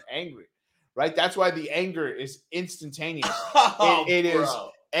wall if I'm angry. Right? That's why the anger is instantaneous. It is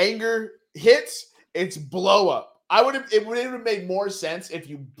anger hits, it's blow up. It would have made more sense if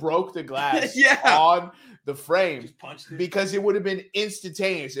you broke the glass on the frame, because it would have been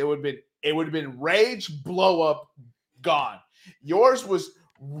instantaneous. It would have been rage, blow up, gone. Yours was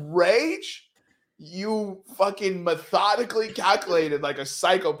rage. You fucking methodically calculated like a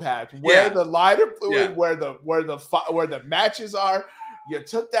psychopath where the lighter fluid, where the matches are. You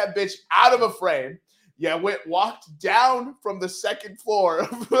took that bitch out of a frame. Yeah, walked down from the second floor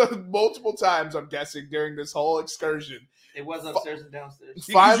multiple times, I'm guessing, during this whole excursion. It was upstairs and downstairs.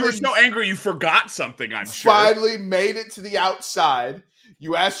 Because you were so angry you forgot something, I'm sure. Finally made it to the outside.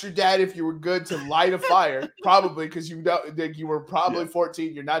 You asked your dad if you were good to light a fire, probably because you were probably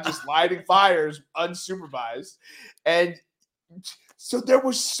 14. You're not just lighting fires unsupervised. And so there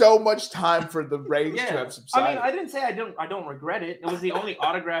was so much time for the rage to have subsided. I mean, I didn't say I don't regret it. It was the only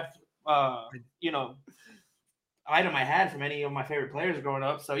autographed item I had from any of my favorite players growing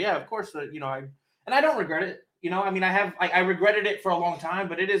up. So yeah, of course, I don't regret it. I mean, I regretted it for a long time,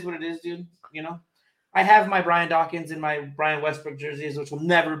 but it is what it is, dude. I have my Brian Dawkins and my Brian Westbrook jerseys, which will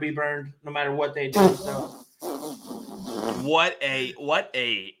never be burned, no matter what they do. So,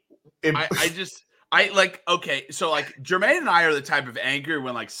 okay, so like Jermaine and I are the type of angry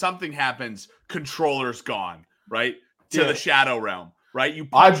when like something happens, controller's gone, right? To the shadow realm. Right,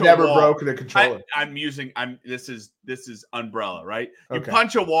 I've never broken a controller. This is umbrella, right? You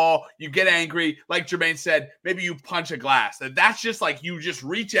punch a wall, you get angry, like Jermaine said. Maybe you punch a glass. That's just like you just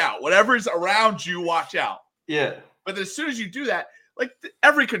reach out. Whatever's around you, watch out. Yeah. But as soon as you do that, like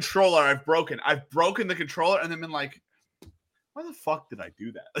every controller I've broken the controller and then been like, why the fuck did I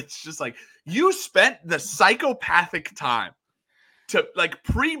do that? It's just like you spent the psychopathic time to like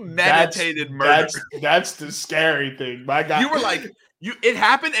premeditated murder. That's the scary thing. My God, you were like. It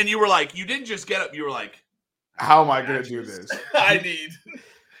happened, and you were like, you didn't just get up. You were like, how am I going to do this? I need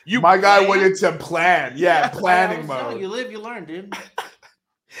you. My guy went into plan. Yeah, planning mode. You live, you learn, dude.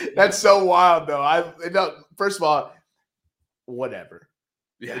 That's so wild, though. First of all, whatever.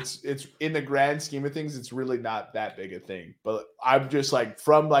 Yeah. It's in the grand scheme of things, it's really not that big a thing. But I'm just like,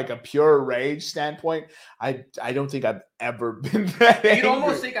 from like a pure rage standpoint, I don't think I've ever been that angry. You'd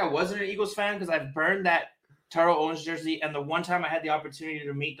almost think I wasn't an Eagles fan because I've burned that Terrell Owens jersey, and the one time I had the opportunity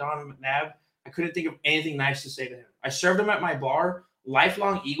to meet Donovan McNabb, I couldn't think of anything nice to say to him. I served him at my bar,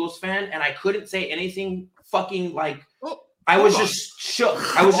 lifelong Eagles fan, and I couldn't say anything fucking like I was just shook.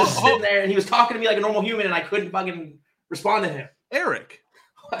 I was just sitting there, and he was talking to me like a normal human, and I couldn't fucking respond to him. Eric,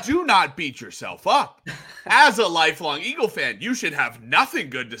 do not beat yourself up. As a lifelong Eagle fan, you should have nothing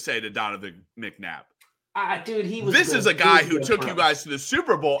good to say to Donovan McNabb. Dude, he was. This is a guy who took you guys to the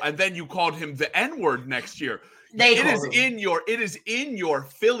Super Bowl, and then you called him the N-word next year. It is in your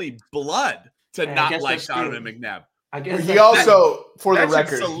Philly blood to not like Donovan McNabb. I guess he also, for the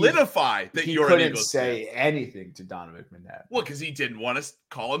record, solidify that he you're couldn't an Eagles say fan. anything to Donovan McNabb. Well, because he didn't want to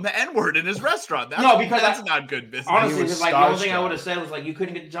call him the N-word in his restaurant. Because that's not good business. Honestly, the only thing I would have said was like, you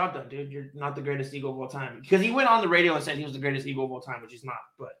couldn't get the job done, dude. You're not the greatest Eagle of all time. Because he went on the radio and said he was the greatest Eagle of all time, which he's not.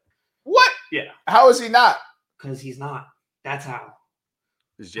 But what? Yeah. How is he not? Because he's not. That's how.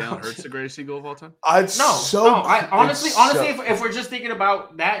 Is Jalen Hurts the greatest Eagle of all time? Honestly, if we're just thinking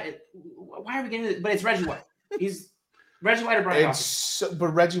about that, why are we getting it? But it's Reggie White. He's Reggie White or Brian Dawkins. But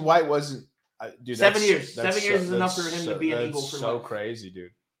Reggie White wasn't. Dude, 7 years. 7 years is enough for him to be an Eagle for so life. Crazy, dude.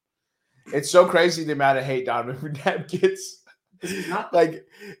 It's so crazy the amount of hate Donovan McNabb gets. He's not like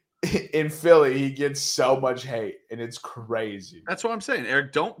in Philly, he gets so much hate, and it's crazy. That's what I'm saying,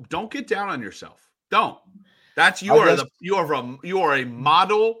 Eric. Don't get down on yourself. Don't. That's you are a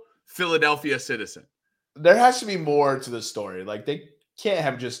model Philadelphia citizen. There has to be more to the story. Like they can't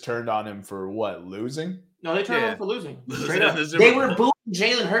have just turned on him for what, losing? No, they turned on him for losing. They were booing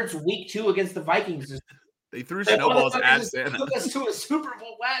Jalen Hurts week 2 against the Vikings. They threw snowballs at Santa. Took us to a Super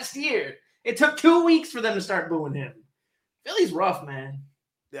Bowl last year. It took 2 weeks for them to start booing him. Philly's rough, man.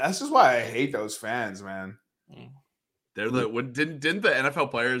 Yeah, this is why I hate those fans, man. They're didn't the NFL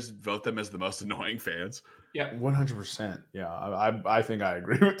players vote them as the most annoying fans? Yeah, 100%. Yeah, I think I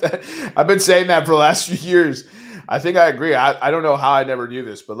agree with that. I've been saying that for the last few years. I think I agree. I don't know how I never knew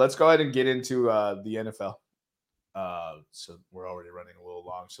this, but let's go ahead and get into the NFL. So we're already running a little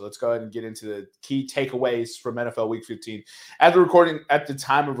long. So let's go ahead and get into the key takeaways from NFL Week 15. At the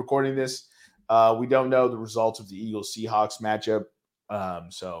time of recording this, we don't know the results of the Eagles-Seahawks matchup.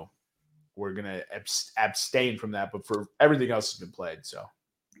 So we're gonna abstain from that. But for everything else has been played. So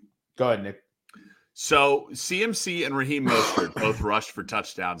go ahead, Nick. So CMC and Raheem Mostert both rushed for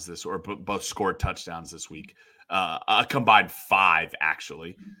touchdowns both scored touchdowns this week. A combined 5,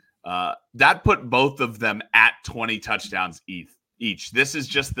 actually. That put both of them at 20 touchdowns each. This is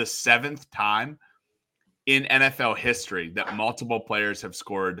just the 7th time in NFL history that multiple players have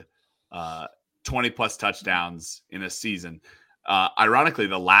scored 20-plus touchdowns in a season. Ironically,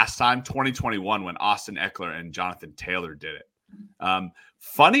 the last time, 2021, when Austin Eckler and Jonathan Taylor did it.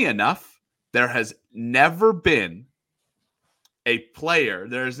 Funny enough, there has never been a player.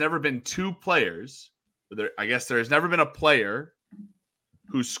 There has never been 2 players. I guess there has never been a player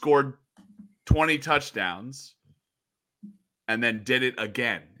who scored 20 touchdowns and then did it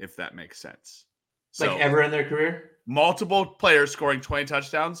again, if that makes sense. Like ever in their career? Multiple players scoring 20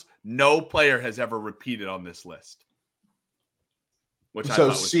 touchdowns. No player has ever repeated on this list. Which I thought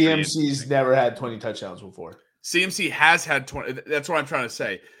was CMC's never had 20 touchdowns before. CMC has had 20. That's what I'm trying to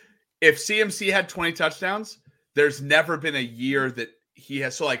say. If CMC had 20 touchdowns, there's never been a year that he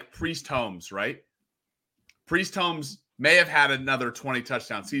has. So like Priest Holmes, right? Priest Holmes may have had another 20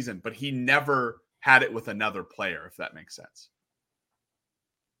 touchdown season, but he never had it with another player, if that makes sense.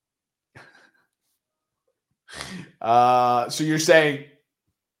 So you're saying,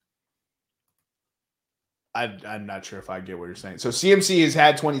 I'm not sure if I get what you're saying. So CMC has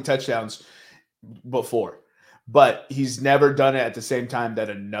had 20 touchdowns before, but he's never done it at the same time that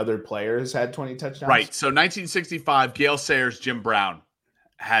another player has had 20 touchdowns. Right. So 1965, Gale Sayers, Jim Brown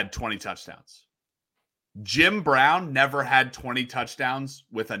had 20 touchdowns. Jim Brown never had 20 touchdowns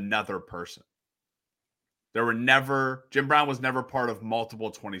with another person. Jim Brown was never part of multiple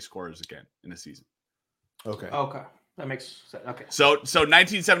 20 scorers again in a season. Okay. That makes sense. Okay. So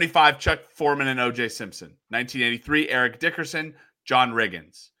 1975, Chuck Foreman and O.J. Simpson. 1983, Eric Dickerson, John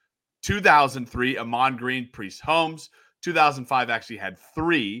Riggins. 2003, Amon Green, Priest Holmes. 2005 actually had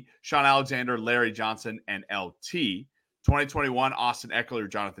 3, Sean Alexander, Larry Johnson, and LT. 2021, Austin Eckler,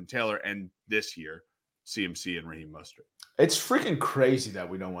 Jonathan Taylor, and this year, CMC and Raheem Mostert. It's freaking crazy that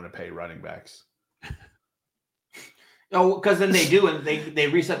we don't want to pay running backs. Oh, because then they do, and they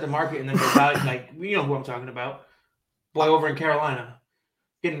reset the market, and then they value, like, you know who I'm talking about. Boy over in Carolina.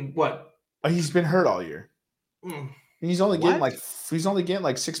 Getting what? He's been hurt all year. He's only getting like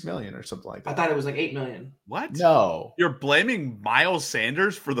 $6 million or something like that. I thought it was like $8 million. What? No. You're blaming Miles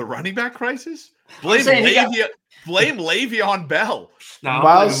Sanders for the running back crisis? Blame Le'Veon Bell. No,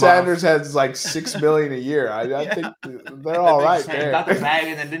 Miles Sanders has like $6 million a year. I think they're all right there. Got the bag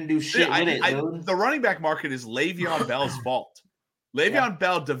and then didn't do shit with it. The running back market is Le'Veon Bell's fault. Le'Veon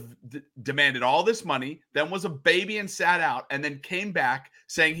Bell demanded all this money, then was a baby and sat out, and then came back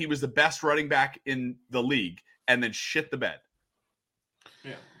saying he was the best running back in the league, and then shit the bed.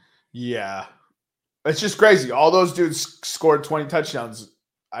 Yeah. It's just crazy. All those dudes scored 20 touchdowns.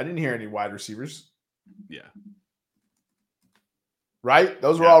 I didn't hear any wide receivers. Yeah. Right?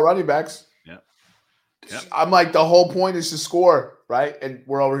 Those were all running backs. Yeah. I'm like, the whole point is to score, right? And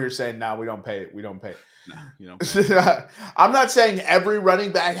we're over here saying, no, we don't pay it. We don't pay it. No, you don't. I'm not saying every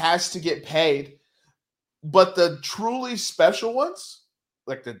running back has to get paid, but the truly special ones,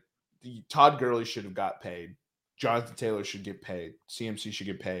 like the Todd Gurley should have got paid. Jonathan Taylor should get paid. CMC should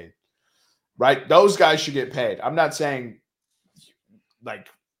get paid. Right? Those guys should get paid. I'm not saying like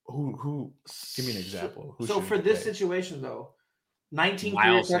who give me an example. So for this situation though, 19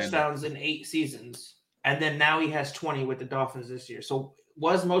 career touchdowns in 8 seasons, and then now he has 20 with the Dolphins this year. So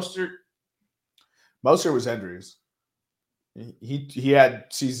was Mostert was injuries. He had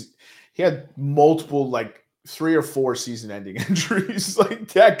multiple like 3 or 4 season-ending injuries. Like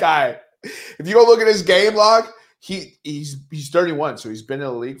that guy. If you go look at his game log, he's 31, so he's been in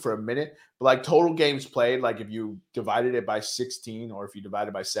the league for a minute. But like total games played, like if you divided it by 16 or if you divide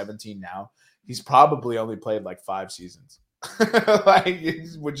it by 17 now, he's probably only played like 5 seasons.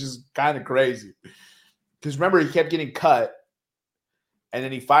 Which is kind of crazy. Because remember, he kept getting cut, and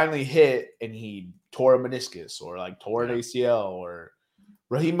then he finally hit, and he tore a meniscus or like tore an ACL. Or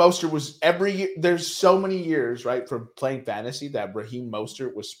Raheem Mostert was every year. There's so many years, right, from playing fantasy that Raheem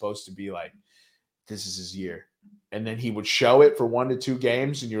Mostert was supposed to be like, this is his year. And then he would show it for 1 to 2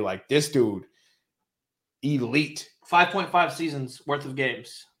 games, and you're like, this dude, elite. 5.5 seasons worth of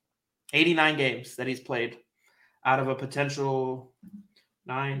games. 89 games that he's played out of a potential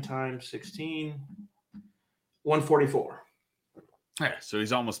 9 times 16, 144. Yeah, so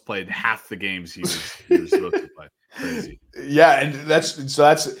he's almost played half the games he was supposed to play. Crazy. Yeah, and that's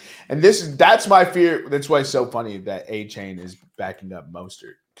my fear. That's why it's so funny that A-Chain is backing up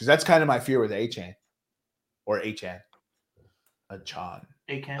Mostert, because that's kind of my fear with A-Chain or A-Chan, A-Chan.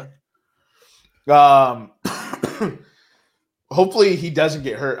 Hopefully he doesn't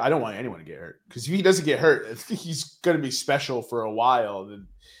get hurt. I don't want anyone to get hurt, because if he doesn't get hurt, I think he's going to be special for a while. Then,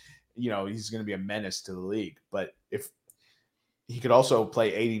 he's going to be a menace to the league. But if he could also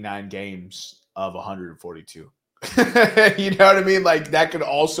play 89 games of 142. You know what I mean? Like that could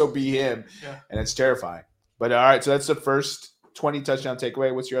also be him. Yeah. And it's terrifying. But all right, so that's the first 20 touchdown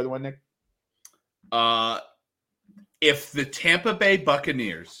takeaway. What's your other one, Nick? If the Tampa Bay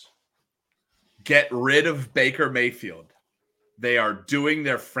Buccaneers get rid of Baker Mayfield, they are doing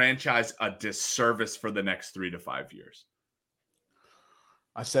their franchise a disservice for the next 3 to 5 years.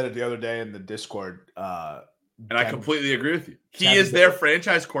 I said it the other day in the Discord. And I completely agree with you. He is their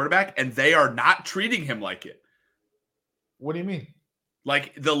franchise quarterback, and they are not treating him like it. What do you mean?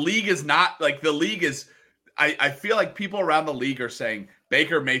 Like the league is not like the league is. I feel like people around the league are saying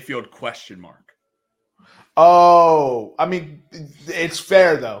Baker Mayfield ? Oh, I mean, it's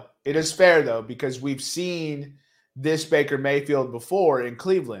fair though. It is fair though, because we've seen this Baker Mayfield before in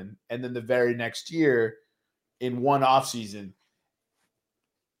Cleveland, and then the very next year in one offseason,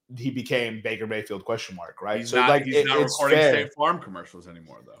 he became Baker Mayfield ? Right? He's not recording State Farm commercials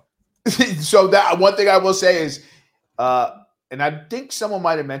anymore, though. So that one thing I will say is, and I think someone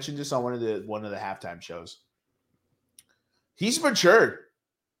might have mentioned this on one of the halftime shows. He's matured,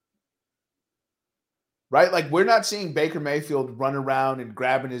 right? Like we're not seeing Baker Mayfield run around and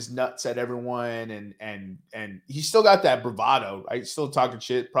grabbing his nuts at everyone, and he's still got that bravado, right? Still talking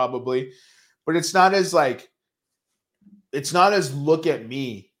shit probably, but it's not as look at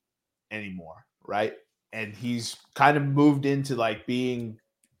me anymore, right? And he's kind of moved into like being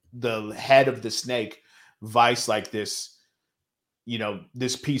the head of the snake, vice like this,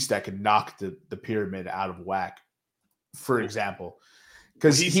 this piece that can knock the pyramid out of whack, for example.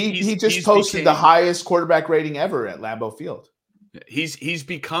 Because he just posted the highest quarterback rating ever at Lambeau Field. He's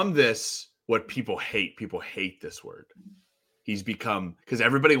become this, what people hate. People hate this word. He's become, because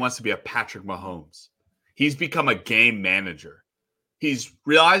everybody wants to be a Patrick Mahomes. He's become a game manager. He's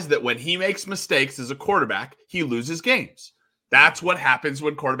realized that when he makes mistakes as a quarterback, he loses games. That's what happens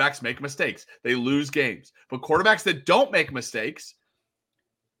when quarterbacks make mistakes. They lose games. But quarterbacks that don't make mistakes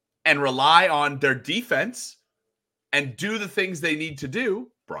and rely on their defense and do the things they need to do,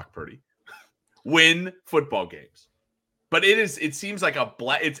 Brock Purdy, win football games. But it seems like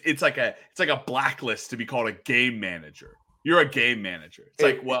it's like a blacklist to be called a game manager. You're a game manager.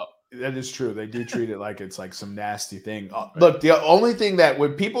 That is true. They do treat it like it's like some nasty thing. Look, the only thing that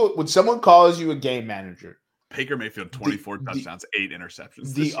when someone calls you a game manager, Baker Mayfield, 24 touchdowns, 8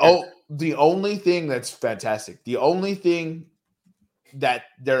 interceptions. The only thing that's fantastic, the only thing that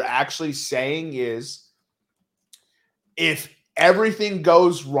they're actually saying is, if everything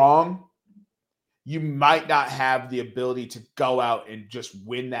goes wrong, you might not have the ability to go out and just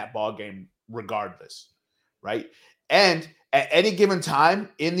win that ball game regardless, right? And at any given time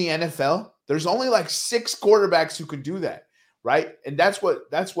in the NFL, there's only like 6 quarterbacks who can do that, right? And that's what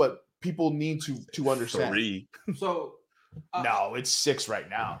people need to understand. 3. So no, it's 6 right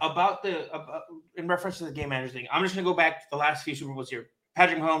now. About in reference to the game manager thing, I'm just gonna go back to the last few Super Bowls here.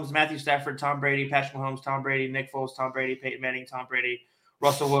 Patrick Mahomes, Matthew Stafford, Tom Brady, Patrick Mahomes, Tom Brady, Nick Foles, Tom Brady, Peyton Manning, Tom Brady,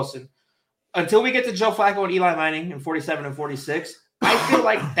 Russell Wilson. Until we get to Joe Flacco and Eli Manning in 47 and 46, I feel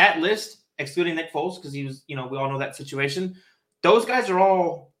like that list, excluding Nick Foles, because he was, we all know that situation. Those guys are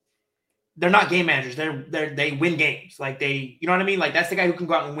all, they're not game managers. They win games. Like they, you know what I mean? Like that's the guy who can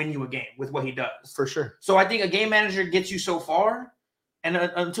go out and win you a game with what he does. For sure. So I think a game manager gets you so far. And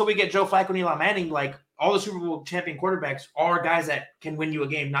until we get Joe Flacco and Eli Manning, like all the Super Bowl champion quarterbacks are guys that can win you a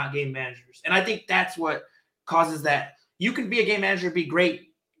game, not game managers. And I think that's what causes that. You can be a game manager, be great.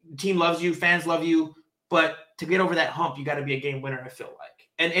 The team loves you, fans love you, but to get over that hump, you got to be a game winner, I feel like.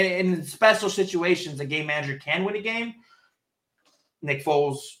 And in special situations, a game manager can win a game. Nick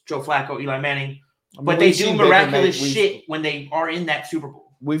Foles, Joe Flacco, Eli Manning. But they do miraculous shit when they are in that Super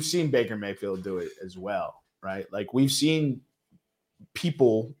Bowl. We've seen Baker Mayfield do it as well, right? Like we've seen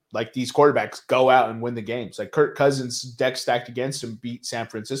people like these quarterbacks go out and win the games. Like Kirk Cousins, deck stacked against him, beat San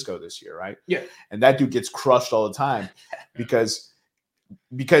Francisco this year, right? Yeah. And that dude gets crushed all the time because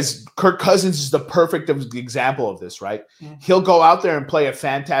Kirk Cousins is the perfect example of this, right? Mm-hmm. He'll go out there and play a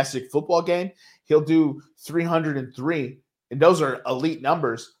fantastic football game. He'll do 303, and those are elite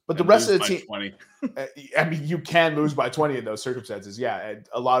numbers. But the rest of the team, 20. I mean, you can lose by 20 in those circumstances. Yeah, and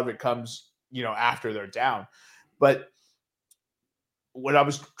a lot of it comes, after they're down. But what I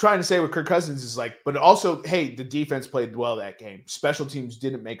was trying to say with Kirk Cousins is like, but also, hey, the defense played well that game. Special teams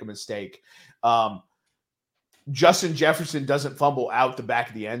didn't make a mistake. Justin Jefferson doesn't fumble out the back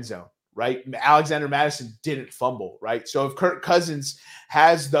of the end zone, right? Alexander Madison didn't fumble, right? So if Kirk Cousins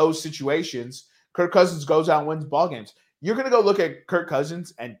has those situations, Kirk Cousins goes out and wins ball games. You're going to go look at Kirk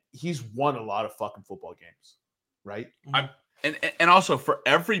Cousins, and he's won a lot of fucking football games, right? And also for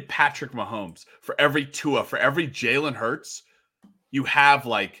every Patrick Mahomes, for every Tua, for every Jalen Hurts, you have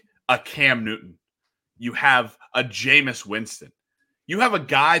like a Cam Newton. You have a Jameis Winston. You have a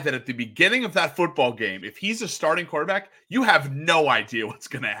guy that at the beginning of that football game, if he's a starting quarterback, you have no idea what's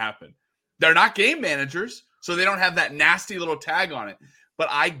going to happen. They're not game managers, so they don't have that nasty little tag on it. But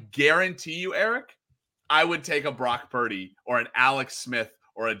I guarantee you, Eric, I would take a Brock Purdy or an Alex Smith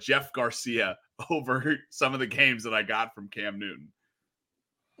or a Jeff Garcia over some of the games that I got from Cam Newton.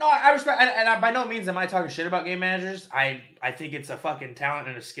 No, I respect, and I, by no means am I talking shit about game managers. I think it's a fucking talent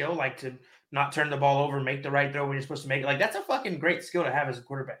and a skill, like to not turn the ball over, make the right throw when you're supposed to make it. Like that's a fucking great skill to have as a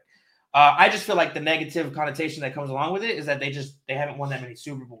quarterback. I just feel like the negative connotation that comes along with it is that they haven't won that many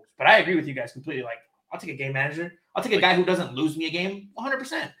Super Bowls. But I agree with you guys completely. Like I'll take a game manager. I'll take a guy who doesn't lose me a game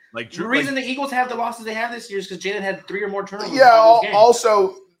 100%. Like the reason the Eagles have the losses they have this year is because Jalen had 3 or more turnovers. Yeah.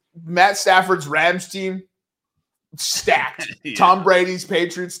 Also, Matt Stafford's Rams team. Stacked. Yeah. Tom Brady's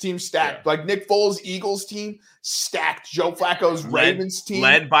Patriots team stacked. Yeah. Like Nick Foles' Eagles team stacked. Joe Flacco's Ravens team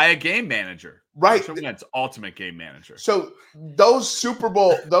led by a game manager. Right. That's ultimate game manager. So those Super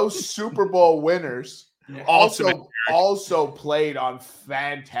Bowl winners also played on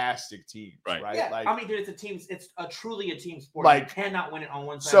fantastic teams. Right. Yeah. Like, I mean, dude, it's truly a team sport. Like, you cannot win it on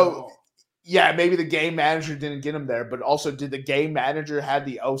one side of the ball. Yeah, maybe the game manager didn't get him there, but also did the game manager have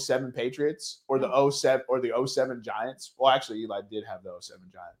the 07 Patriots or the 07 Giants? Well, actually, Eli did have the 07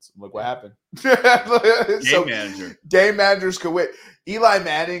 Giants. Look what happened. Game managers could win. Eli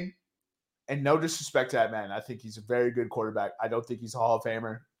Manning, and no disrespect to that man, I think he's a very good quarterback. I don't think he's a Hall of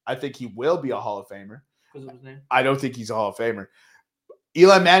Famer. I think he will be a Hall of Famer. Because of his name? I don't think he's a Hall of Famer.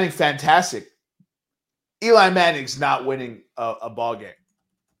 Eli Manning, fantastic. Eli Manning's not winning a ball game.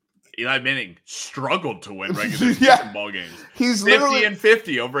 Eli Manning struggled to win regular season ball games. He's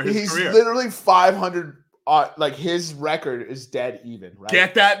 50 over his career. He's literally 500. Like his record is dead even. Right?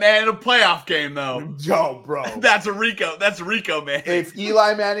 Get that man in a playoff game though. Yo, bro, that's Rico, man. If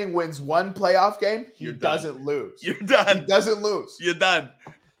Eli Manning wins one playoff game, he doesn't lose. You're done. He doesn't lose. You're done.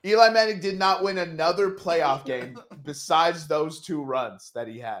 Eli Manning did not win another playoff game besides those 2 runs that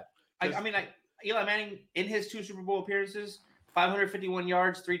he had. I mean, Eli Manning in his 2 Super Bowl appearances. 551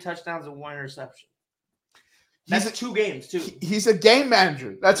 yards, 3 touchdowns, and 1 interception. That's 2 games, too. He's a game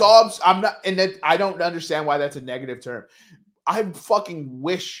manager. That's all. I'm not, and that I don't understand why that's a negative term. I fucking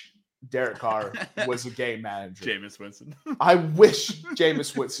wish Derek Carr was a game manager. Jameis Winston. I wish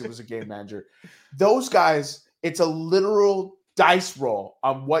Jameis Winston was a game manager. Those guys, it's a literal dice roll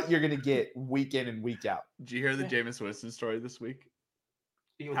on what you're going to get week in and week out. Did you hear the Jameis Winston story this week?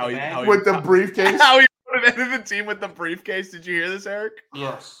 With the briefcase? How he put him in the team with the briefcase. Did you hear this, Eric?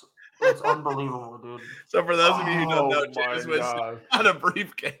 Yes. It's unbelievable, dude. So for those of you who don't know, Jameis Winston got a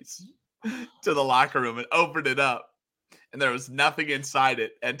briefcase to the locker room and opened it up, and there was nothing inside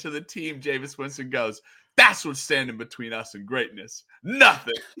it. And to the team, Jameis Winston goes, "That's what's standing between us and greatness.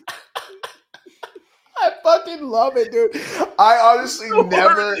 Nothing." I fucking love it, dude. I honestly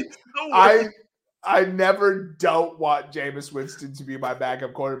I never don't want Jameis Winston to be my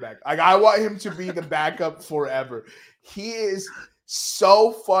backup quarterback. Like I want him to be the backup forever. He is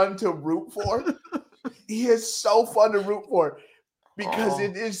so fun to root for. He is so fun to root for because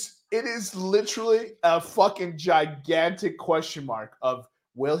it is literally a fucking gigantic question mark of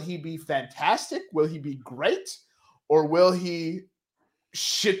will he be fantastic? Will he be great? Or will he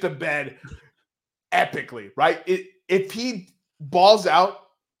shit the bed epically, right? If he balls out,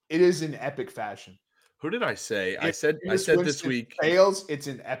 it is in epic fashion. Who did I say? I said this week. Fails, it's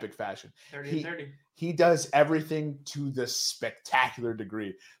in epic fashion. 30-30. He does everything to the spectacular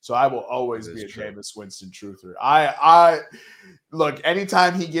degree. So I will always be a Jameis Winston truther. I look,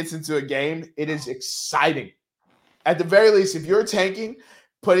 anytime he gets into a game, it is exciting. At the very least, if you're tanking,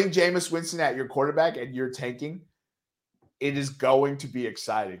 putting Jameis Winston at your quarterback and you're tanking, it is going to be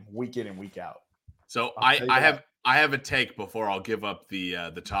exciting week in and week out. So I have a take before I'll give up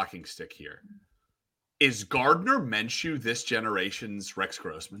the talking stick here. Is Gardner Minshew this generation's Rex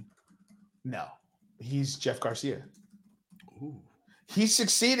Grossman? No, he's Jeff Garcia. Ooh. He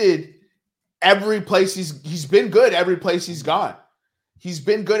succeeded every place he's been good every place he's gone. He's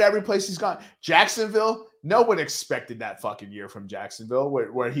been good every place he's gone. Jacksonville, no one expected that fucking year from Jacksonville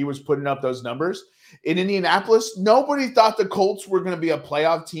where he was putting up those numbers. In Indianapolis, nobody thought the Colts were going to be a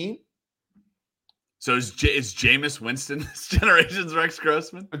playoff team. So is Jameis Winston this generation's Rex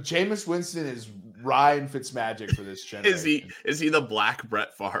Grossman? Jameis Winston is Ryan Fitzmagic for this generation. Is he the black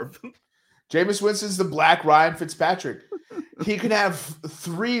Brett Favre? Jameis Winston's the black Ryan Fitzpatrick. He can have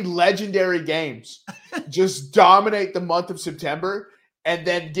 3 legendary games, just dominate the month of September, and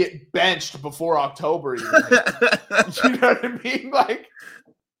then get benched before October. Even. You know what I mean? Like,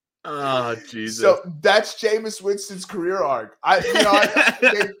 oh Jesus! So that's Jameis Winston's career arc.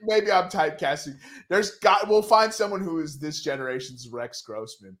 Maybe I'm typecasting. We'll find someone who is this generation's Rex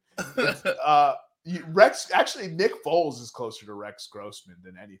Grossman. Nick Foles is closer to Rex Grossman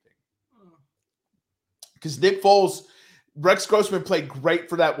than anything. Because Rex Grossman played great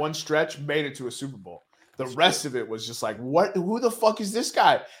for that one stretch, made it to a Super Bowl. The rest of it was just like, what? Who the fuck is this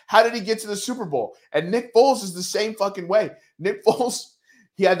guy? How did he get to the Super Bowl? And Nick Foles is the same fucking way. Nick Foles,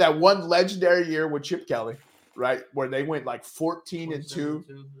 He had that one legendary year with Chip Kelly, right, where they went like 14-2.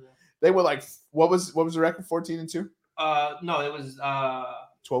 They were like, what was the record? 14-2. No, it was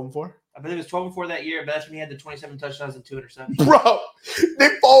 12-4. I believe it was 12-4 that year, but that's when he had the 27 touchdowns and 2 interceptions. Bro,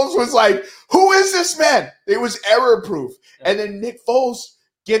 Nick Foles was like, who is this man? It was error proof. Yeah. And then Nick Foles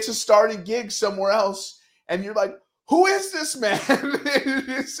gets a starting gig somewhere else, and you're like, who is this man?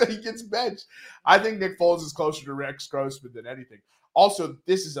 So he gets benched. I think Nick Foles is closer to Rex Grossman than anything. Also,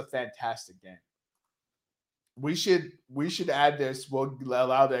 this is a fantastic game. We should add this. We'll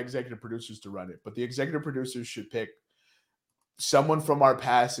allow the executive producers to run it, but the executive producers should pick someone from our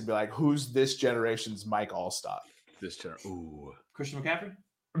past and be like, who's this generation's Mike Allstott? Christian McCaffrey?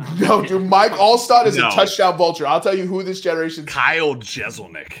 No, dude, Mike Allstott is a touchdown vulture. I'll tell you who this generation's Kyle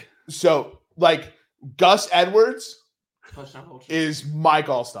Jeselnik. So, like, Gus Edwards is Mike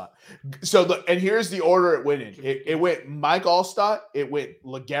Allstott. So, and here's the order it went in. It went Mike Allstott, it went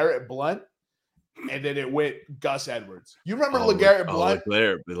LeGarrette Blount, and then it went Gus Edwards. You remember LeGarrette Blount?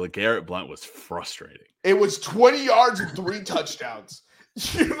 LeGarrette Blount was frustrating. It was 20 yards and 3 touchdowns.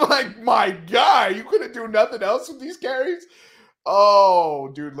 You're like, my guy, you couldn't do nothing else with these carries? Oh,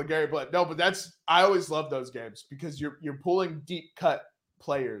 dude, LeGarrette Blount. No, but I always love those games because you're pulling deep cut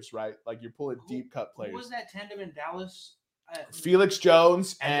players, right? Like you're pulling deep cut players. Who was that tandem in Dallas? Felix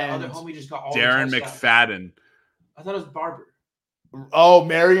Jones and the other homie just got all Darren McFadden. I thought it was Barber. Oh,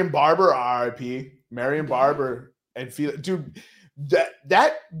 Marion Barber, RIP. Marion Barber and Felix. Dude,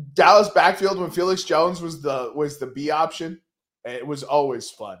 that Dallas backfield when Felix Jones was the B option, it was always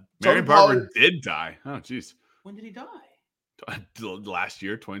fun. Marion Barber did die. Oh, jeez. When did he die? Last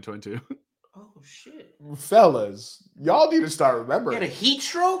year, 2022. Oh, shit. Fellas, y'all need to start remembering. He had a heat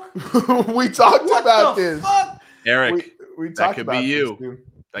stroke? We talked about this. Fuck? Eric, we talked about this.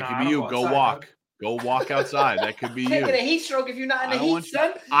 That could be you. Go walk. Go walk outside. That could be you. Can't get a heat stroke if you're not in the heat,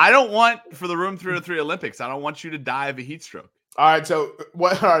 son. I don't want, for the Room 303 Olympics, I don't want you to die of a heat stroke. All right, so all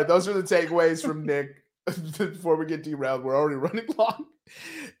right, those are the takeaways from Nick. Before we get derailed, we're already running long.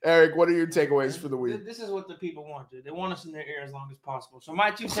 Eric, what are your takeaways for the week? This is what the people want, dude. They want us in their ear as long as possible. So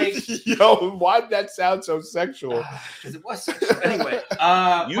my 2 takes. Yo, why did that sound so sexual? Because it was sexual. Anyway,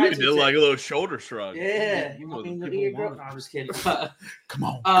 you did like a little shoulder shrug. Yeah, you want me in the ear, girl? No, I'm just kidding. Come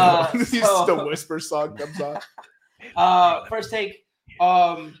on, the whisper song comes on. First take.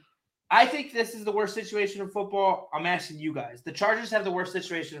 I think this is the worst situation in football. I'm asking you guys. The Chargers have the worst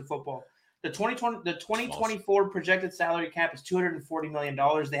situation in football. The 2024 projected salary cap is $240 million.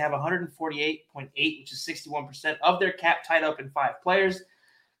 They have 148.8, which is 61% of their cap tied up in 5 players.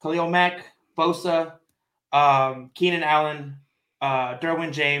 Khalil Mack, Bosa, Keenan Allen,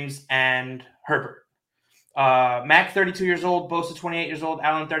 Derwin James, and Herbert. Mack, 32 years old, Bosa, 28 years old,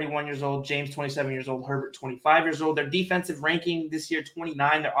 Allen, 31 years old, James, 27 years old, Herbert, 25 years old. Their defensive ranking this year,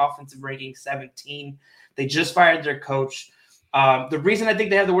 29. Their offensive ranking, 17. They just fired their coach. The reason I think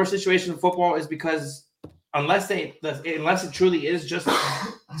they have the worst situation in football is because unless it truly is just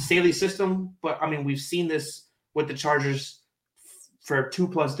Staley's system, but I mean, we've seen this with the Chargers for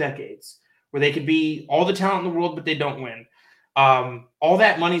 2+ decades where they could be all the talent in the world, but they don't win. All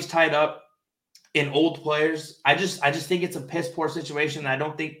that money's tied up in old players. I just think it's a piss poor situation. I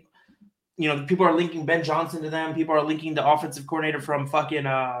don't think, people are linking Ben Johnson to them. People are linking the offensive coordinator from fucking,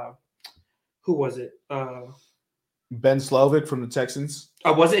 who was it? Ben Slovic from the Texans.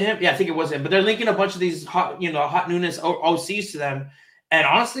 Oh, was it him? Yeah, I think it was him. But they're linking a bunch of these hot newness OCs to them. And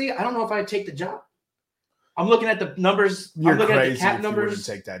honestly, I don't know if I'd take the job. I'm looking at the numbers. You're I'm looking crazy at the cap if numbers. You wouldn't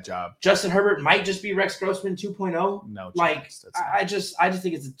take that job. Justin Herbert might just be Rex Grossman 2.0. No, like I just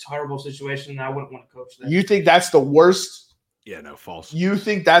think it's a terrible situation, and I wouldn't want to coach that. You think that's the worst? Yeah, no, false. You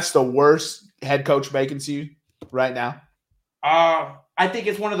think that's the worst head coach vacancy right now? I think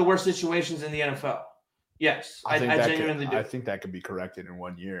it's one of the worst situations in the NFL. Yes, I genuinely do. I think that could be corrected in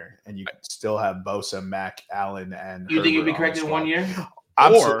 1 year, and you could still have Bosa, Mack, Allen, and you think it'd be corrected in 1 year?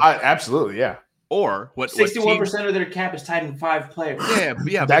 Absolutely, yeah. Or what? 61% of their cap is tied in 5 players.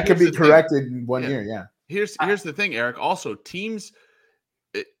 Yeah. That could be corrected in 1 year. Yeah. Here's the thing, Eric. Also,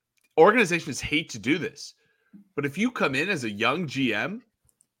 organizations hate to do this, but if you come in as a young GM,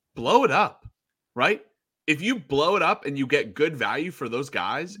 blow it up, right? If you blow it up and you get good value for those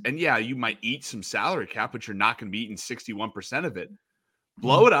guys, and yeah, you might eat some salary cap, but you're not going to be eating 61% of it.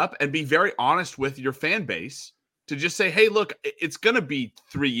 Blow it up and be very honest with your fan base to just say, hey, look, it's going to be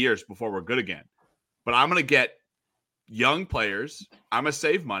 3 years before we're good again, but I'm going to get young players. I'm going to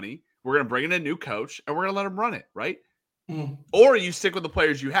save money. We're going to bring in a new coach and we're going to let them run it. Right. Or you stick with the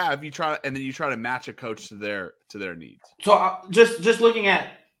players you have, you try to match a coach to their needs. So just looking at,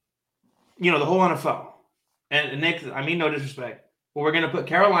 the whole NFL. And Nick, I mean no disrespect. Well, we're going to put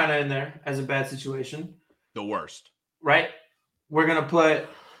Carolina in there as a bad situation. The worst. Right? We're going to put...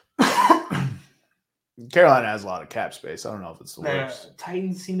 Carolina has a lot of cap space. I don't know if it's the worst.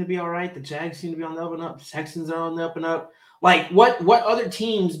 Titans seem to be all right. The Jags seem to be on the up and up. Texans are on the up and up. Like, what other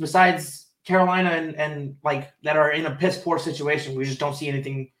teams besides Carolina and like that are in a piss poor situation? We just don't see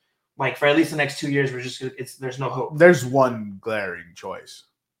anything. Like, for at least the next 2 years, there's no hope. There's one glaring choice.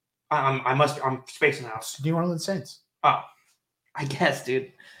 I'm spacing out. It's the New Orleans Saints. Oh, I guess,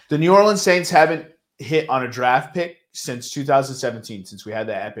 dude. The New Orleans Saints haven't hit on a draft pick since 2017, since we had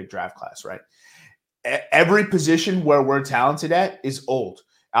that epic draft class, right? Every position where we're talented at is old.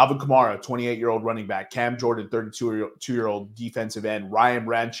 Alvin Kamara, 28-year-old running back. Cam Jordan, 32-year-old defensive end. Ryan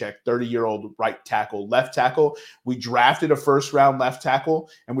Ramczyk, 30-year-old right tackle. Left tackle, we drafted a first-round left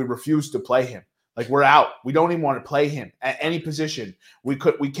tackle, and we refused to play him. Like, we're out. We don't even want to play him at any position. We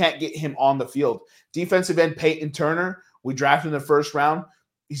can't get him on the field. Defensive end Peyton Turner, we drafted in the first round.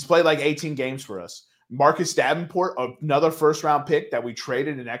 He's played like 18 games for us. Marcus Davenport, another first-round pick that we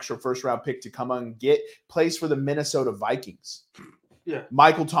traded an extra first-round pick to come on and get, plays for the Minnesota Vikings. Yeah.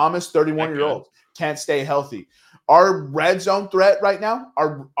 Michael Thomas, 31-year-old, can't stay healthy. Our red zone threat right now,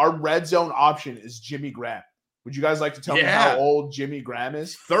 our red zone option is Jimmy Graham. Would you guys like to tell me how old Jimmy Graham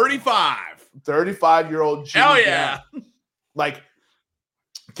is? 35. 35-year-old Jimmy Hell yeah. Graham. Like,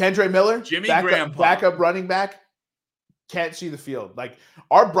 Kendre Miller, backup running back, can't see the field. Like,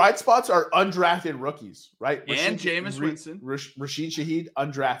 our bright spots are undrafted rookies, right? And Jameis Winston. Rashid Shaheed,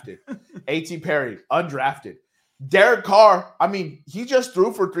 undrafted. A.T. Perry, undrafted. Derek Carr, I mean, he just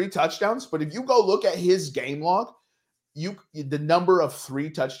threw for 3 touchdowns, but if you go look at his game log, the number of 3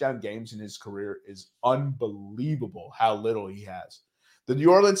 touchdown games in his career is unbelievable how little he has. The New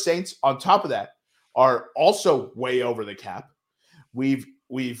Orleans Saints, on top of that, are also way over the cap. We've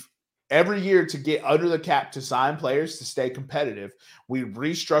every year, to get under the cap to sign players to stay competitive, we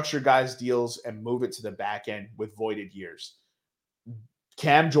restructure guys' deals and move it to the back end with voided years.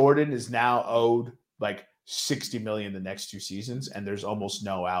 Cam Jordan is now owed like $60 million the next 2 seasons, and there's almost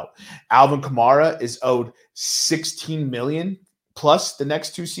no out. Alvin Kamara is owed $16 million plus the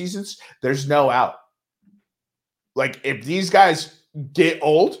next 2 seasons. There's no out. Like, if these guys get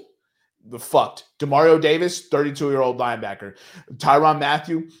old, the fucked. Demario Davis, 32-year-old linebacker. Tyrann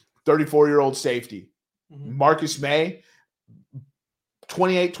Mathieu, 34-year-old safety. Mm-hmm. Marcus May,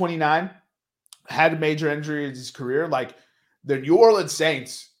 28, 29, had a major injury in his career. Like, the New Orleans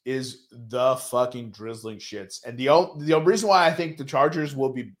Saints is the fucking drizzling shits. And the reason why I think the Chargers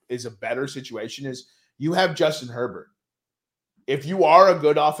is a better situation is you have Justin Herbert. If you are a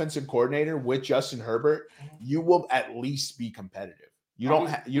good offensive coordinator with Justin Herbert, you will at least be competitive. You don't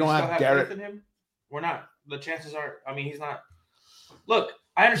have Derek. We're not. The chances are. I mean, he's not. Look,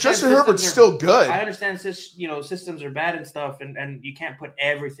 I understand Justin Herbert's still good. I understand systems are bad and stuff, and you can't put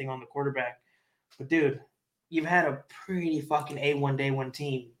everything on the quarterback. But dude, you've had a pretty fucking A1 day one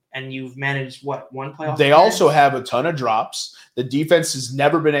team, and you've managed one playoff. They also have a ton of drops. The defense has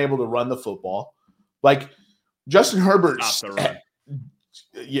never been able to run the football. Like, Justin Herbert's.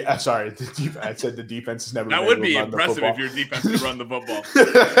 Yeah, sorry. I said the defense has never been able to run the football. That would be impressive if your defense could run the football.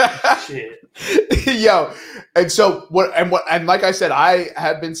 Shit. Yo, and like I said, I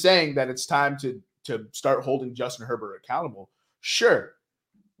have been saying that it's time to start holding Justin Herbert accountable. Sure.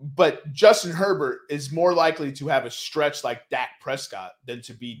 But Justin Herbert is more likely to have a stretch like Dak Prescott than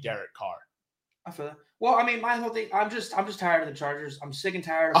to be Derek Carr. I feel that. Well, I mean, my whole thing, I'm just tired of the Chargers. I'm sick and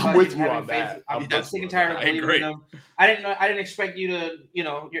tired of having faith. I'm sick and tired of believing in them. I didn't expect you to,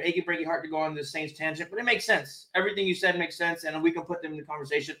 your achy breaky heart to go on the Saints tangent, but it makes sense. Everything you said makes sense, and we can put them in the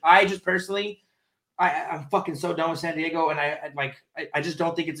conversation. I just personally, I'm fucking so done with San Diego, and I just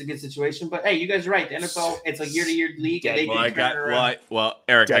don't think it's a good situation. But hey, you guys are right. The NFL, it's a year-to-year league, and they can turn it around.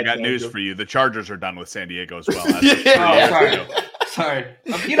 Eric, I got news for you. The Chargers are done with San Diego as well. Sorry.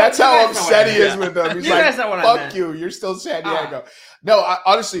 That's how upset he is with them. He's like, fuck you. You're still San Diego. No,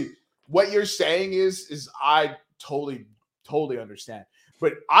 honestly, what you're saying is I totally understand.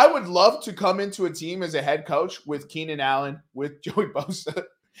 But I would love to come into a team as a head coach with Keenan Allen, with Joey Bosa,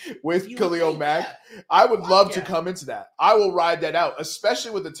 with Khalil Mack. I would love to come into that. I will ride that out,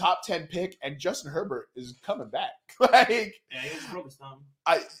 especially with the top 10 pick, and Justin Herbert is coming back.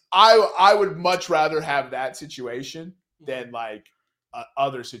 I would much rather have that situation than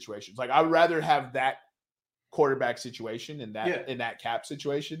other situations. Like, I would rather have that quarterback situation in that cap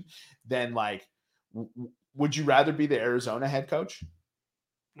situation than would you rather be the Arizona head coach?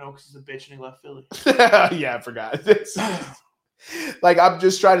 No, because he's a bitch and he left Philly. Yeah, I forgot. I'm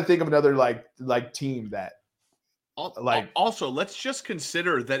just trying to think of another team that also let's just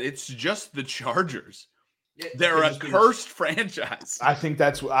consider that it's just the Chargers. They're a cursed franchise. I think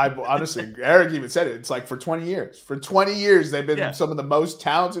that's what honestly, Eric even said it. It's like for 20 years. For 20 years, they've been some of the most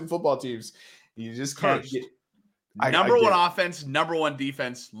talented football teams. You just can't get number one offense, number one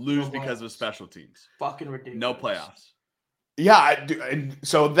defense, lose because of special teams. Fucking ridiculous. No playoffs. Yeah, I do. And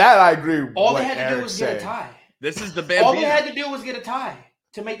so that I agree with all they had to do was get a tie. This is the Bambino. All they had to do was get a tie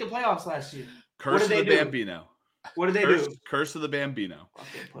to make the playoffs last year. Curse of the Bambino. What did they do? Curse of the Bambino.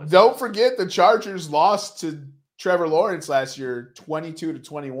 Don't forget the Chargers lost to Trevor Lawrence last year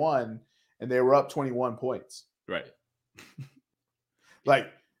 22-21, and they were up 21 points. Right.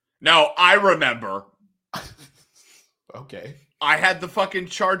 Like, no, I remember. Okay. I had the fucking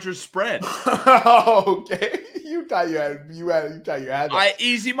Chargers spread. Okay. You thought you had that.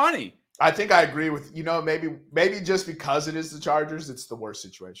 Easy money. I think I agree with maybe just because it is the Chargers, it's the worst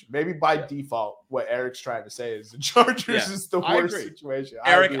situation. Maybe by default, what Eric's trying to say is the Chargers is the worst situation.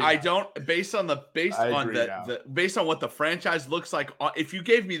 Eric, I don't based on what the franchise looks like. If you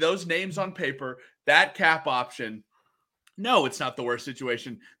gave me those names on paper, that cap option. No, it's not the worst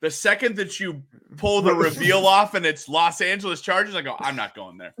situation. The second that you pull the reveal off and it's Los Angeles Chargers, I go, I'm not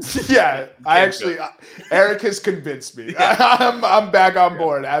going there. Yeah, Eric has convinced me. Yeah. I'm back on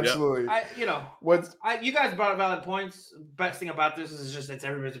board. Absolutely. You guys brought up valid points. Best thing about this is just it's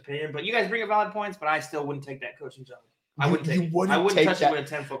everybody's opinion. But you guys bring up valid points, but I still wouldn't take that coaching job. I wouldn't touch it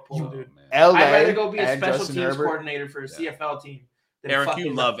with a 10-foot pole, dude. LA, I'd rather go be a special Justin teams Herbert. coordinator for a CFL team. Eric,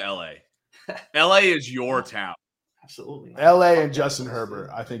 you love LA. LA is your town. Absolutely. LA and Justin Herbert,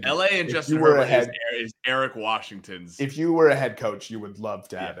 I think. LA and Justin Herbert is Eric Washington's. If you were a head coach, you would love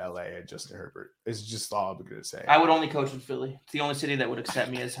to have LA and Justin Herbert. It's just all I'm going to say. I would only coach in Philly. It's the only city that would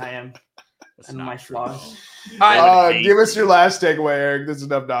accept me as I am and my flaws. Give us your last takeaway, Eric. This is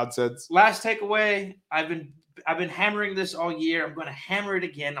enough nonsense. Last takeaway. I've been hammering this all year. I'm going to hammer it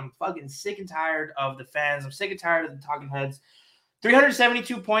again. I'm fucking sick and tired of the fans. I'm sick and tired of the talking heads.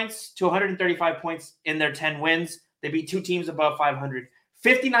 372 points to 135 points in their 10 wins. They beat two teams above 500.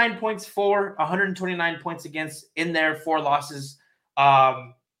 59 points for, 129 points against in their 4 losses.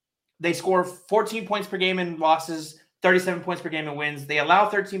 They score 14 points per game in losses, 37 points per game in wins. They allow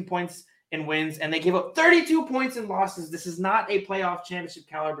 13 points in wins, and they give up 32 points in losses. This is not a playoff championship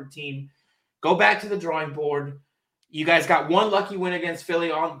caliber team. Go back to the drawing board. You guys got one lucky win against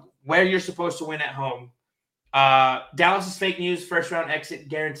Philly on where you're supposed to win at home. Dallas is fake news. First round exit.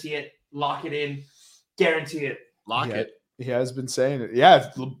 Guarantee it. Lock it in. Guarantee it. Lock it. He has been saying it. Yeah,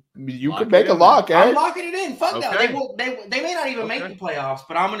 you could make a lock, Eric. I'm locking it in. Fuck no. They may not even make the playoffs,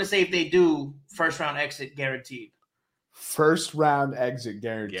 but I'm going to say if they do, first round exit guaranteed. First round exit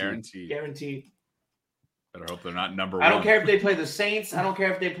guaranteed. Guaranteed. Better hope they're not number 1. I don't care if they play the Saints. I don't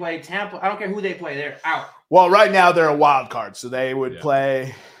care if they play Tampa. I don't care who they play. They're out. Well, right now they're a wild card, so they would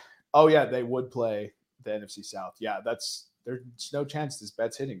play. Oh yeah, they would play the NFC South. Yeah, there's no chance this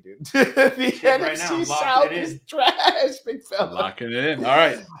bet's hitting, dude. The NFC South is trash, big fella. Locking it in. All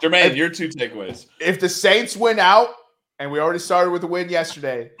right. Jermaine, your 2 takeaways. If the Saints win out, and we already started with a win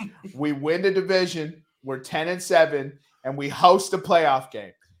yesterday, we win the division, we're 10-7, and we host a playoff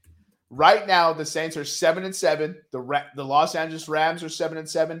game. Right now, the Saints are 7-7. The Los Angeles Rams are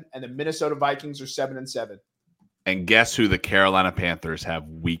 7-7, and the Minnesota Vikings are 7-7. And guess who the Carolina Panthers have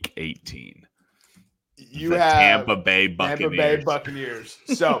week 18? You have Tampa Bay Buccaneers.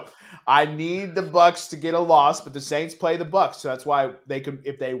 So I need the Bucs to get a loss, but the Saints play the Bucs. So that's why they can,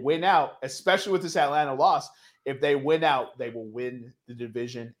 if they win out, especially with this Atlanta loss, if they win out, they will win the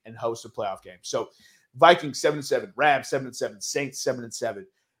division and host a playoff game. So Vikings 7-7, Rams 7-7, Saints 7-7.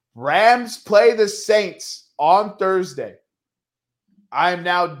 Rams play the Saints on Thursday. I am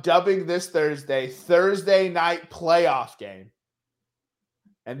now dubbing this Thursday night playoff game.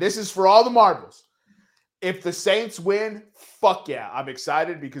 And this is for all the marbles. If the Saints win, fuck yeah. I'm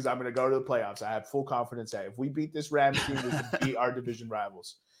excited because I'm going to go to the playoffs. I have full confidence that if we beat this Rams team, we can beat our division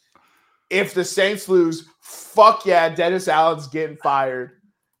rivals. If the Saints lose, fuck yeah. Dennis Allen's getting fired.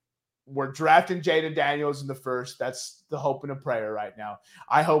 We're drafting Jaden Daniels in the first. That's the hope and a prayer right now.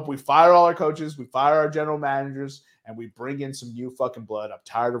 I hope we fire all our coaches, we fire our general managers, and we bring in some new fucking blood. I'm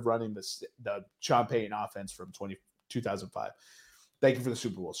tired of running the Sean Payton offense from 2005. Thank you for the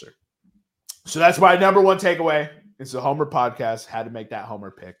Super Bowl, sir. So that's my number 1 takeaway. It's a Homer podcast. Had to make that Homer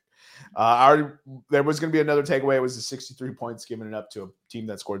pick. There was going to be another takeaway. It was the 63 points, giving it up to a team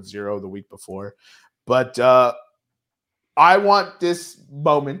that scored 0 the week before. But I want this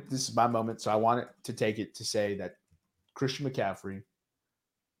moment. This is my moment. So I want it to take it to say that Christian McCaffrey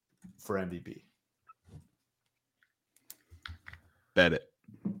for MVP. Bet it.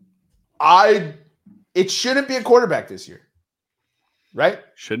 It shouldn't be a quarterback this year. Right?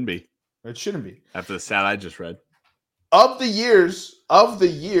 Shouldn't be. It shouldn't be. After the stat I just read. Of the years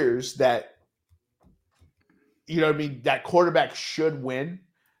that, you know what I mean, that quarterback should win,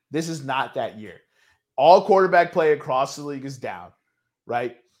 this is not that year. All quarterback play across the league is down,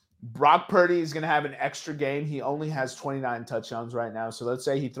 right? Brock Purdy is going to have an extra game. He only has 29 touchdowns right now. So let's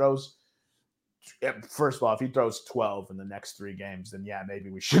say he throws, first of all, if he throws 12 in the next 3 games, then yeah, maybe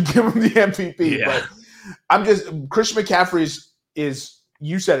we should give him the MVP. Yeah. But Christian McCaffrey is,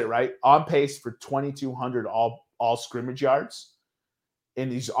 you said it right, on pace for 2,200 all scrimmage yards.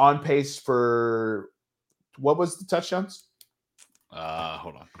 And he's on pace for, what was the touchdowns?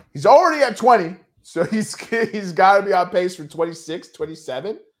 Hold on. He's already at 20. So he's got to be on pace for 26,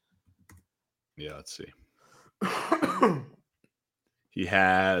 27. Yeah, let's see. He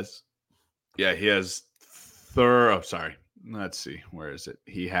has sorry. Let's see. Where is it?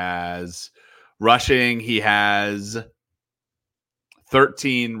 He has rushing. He has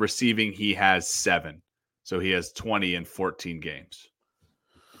 13 receiving. He has 7. So he has 20 in 14 games.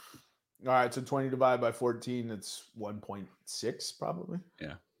 All right. So 20 divided by 14, that's 1.6 probably.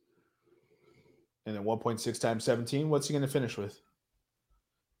 Yeah. And then 1.6 times 17, what's he going to finish with?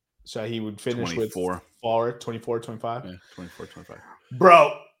 So he would finish 24. with 24, 25? Yeah, 24, 25.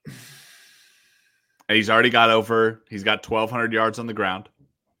 Bro. And he's got 1,200 yards on the ground.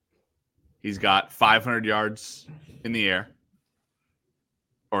 He's got 500 yards in the air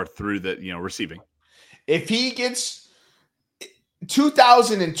or through the, receiving. If he gets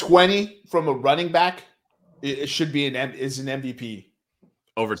 2020 from a running back, it should be an MVP.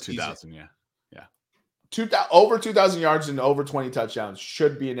 Over 2,000, yeah. Over 2,000 yards and over 20 touchdowns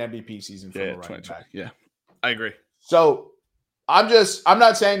should be an MVP season for a running back. Yeah, I agree. So I'm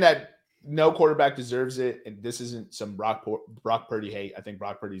not saying that no quarterback deserves it, and this isn't some Brock Purdy hate. I think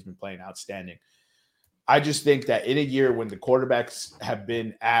Brock Purdy's been playing outstanding. I just think that in a year when the quarterbacks have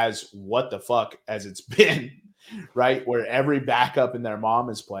been as what the fuck as it's been, right, where every backup and their mom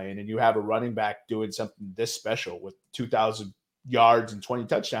is playing, and you have a running back doing something this special with 2,000 yards and 20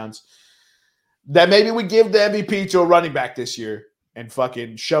 touchdowns, that maybe we give the MVP to a running back this year and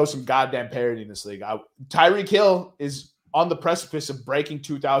fucking show some goddamn parity in this league. Tyreek Hill is on the precipice of breaking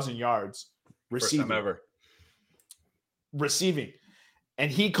 2,000 yards receiving. First time ever. Receiving.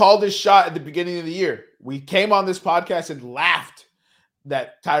 And he called his shot at the beginning of the year. We came on this podcast and laughed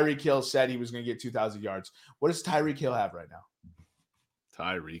that Tyreek Hill said he was going to get 2,000 yards. What does Tyreek Hill have right now?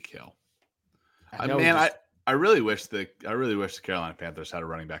 Tyreek Hill. I really wish the Carolina Panthers had a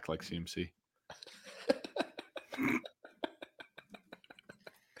running back like CMC.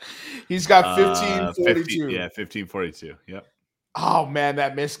 He's got 1542. 1542. Yep. Oh man,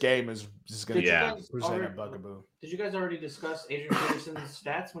 that missed game is going to present a bugaboo. Did you guys already discuss Adrian Peterson's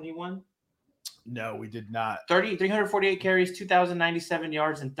stats when he won? No, we did not. 348 carries, 2,097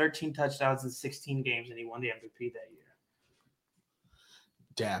 yards, and 13 touchdowns in 16 games, and he won the MVP that year.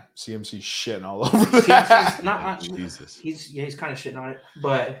 Damn, CMC's shitting all over that. Jesus. He's kind of shitting on it,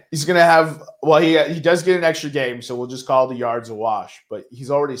 but he's gonna have. Well, he does get an extra game, so we'll just call the yards a wash. But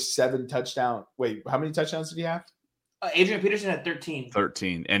he's already 7 touchdowns. Wait, how many touchdowns did he have? Adrian Peterson had 13.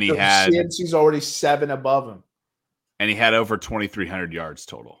 13, and he had CMC's already 7 above him, and he had over 2,300 yards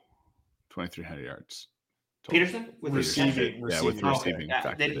total. 2,300 yards. Total. Peterson with receiving. With receiving.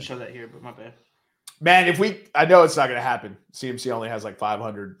 Okay. They didn't show that here, but my bad. Man, I know it's not going to happen. CMC only has like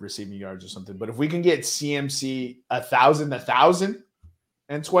 500 receiving yards or something. But if we can get CMC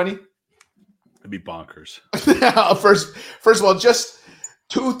 1,020, it'd be bonkers. First of all, just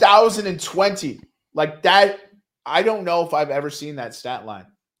 2020 like that. I don't know if I've ever seen that stat line.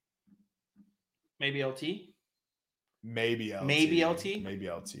 Maybe LT. Maybe LT.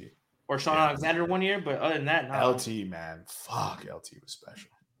 Or Sean Alexander one year, but other than that, no. LT, man, fuck, LT was special.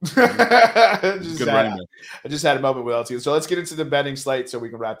 I just had a moment with LT. So let's get into the betting slate so we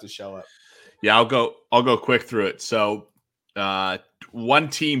can wrap this show up. Yeah, I'll go quick through it. So one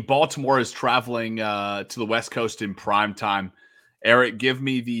team, Baltimore, is traveling to the West Coast in prime time. Eric, give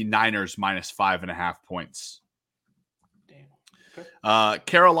me the Niners minus 5.5 points. Damn. Okay.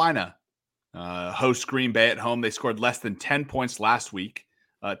 Carolina hosts Green Bay at home. They scored less than 10 points last week.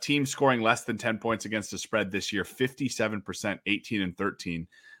 Team scoring less than 10 points against the spread this year, 57%, 18-13.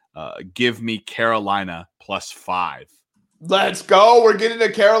 Give me Carolina plus 5. Let's go. We're getting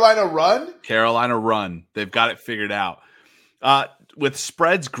a Carolina run. Carolina run. They've got it figured out. With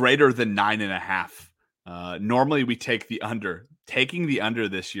spreads greater than 9.5. Normally we take the under. Taking the under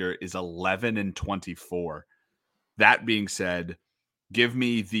this year is 11-24. That being said, give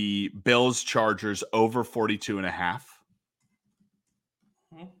me the Bills Chargers over 42.5.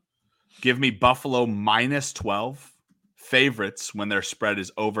 Give me Buffalo minus 12. favorites when their spread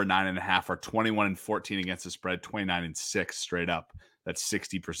is over 9.5 are 21-14 against the spread, 29-6 straight up. That's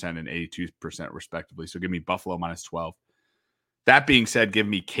 60% and 82% respectively. So give me Buffalo -12. That being said, give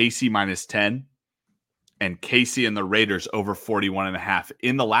me KC -10 and KC and the Raiders over 41.5.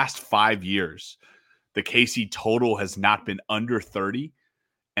 In the last 5 years, the KC total has not been under 30,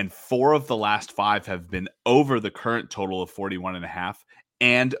 and 4 of the last 5 have been over the current total of 41.5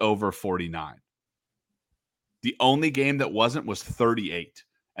 and over 49. The only game that wasn't was 38,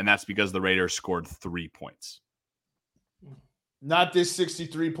 and that's because the Raiders scored 3 points. Not this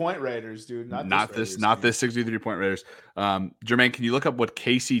 63-point Raiders, dude. Not this 63-point Raiders. Jermaine, can you look up what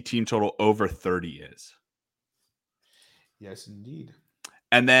KC team total over 30 is? Yes, indeed.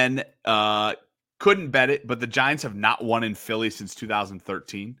 And then couldn't bet it, but the Giants have not won in Philly since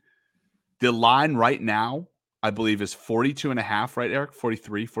 2013. The line right now, I believe, is 42.5, right, Eric?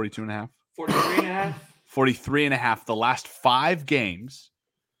 43, 42.5? 43.5? 43.5. The last 5 games,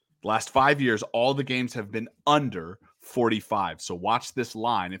 the last 5 years, all the games have been under 45. So watch this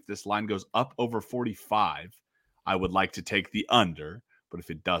line. If this line goes up over 45, I would like to take the under. But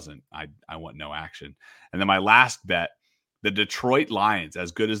if it doesn't, I want no action. And then my last bet, the Detroit Lions,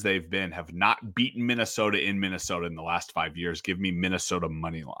 as good as they've been, have not beaten Minnesota in Minnesota in the last 5 years. Give me Minnesota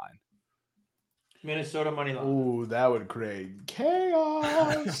money line. Minnesota money line. Ooh, that would create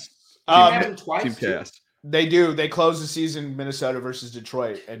chaos. Team chaos. They do. They close the season Minnesota versus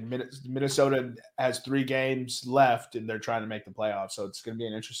Detroit, and Minnesota has 3 games left, and they're trying to make the playoffs. So it's going to be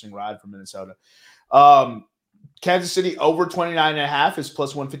an interesting ride for Minnesota. Kansas City over 29.5 is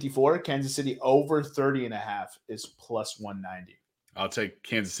plus 154. Kansas City over 30.5 is plus 190. I'll take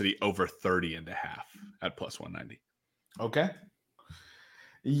Kansas City over 30.5 at plus 190. Okay.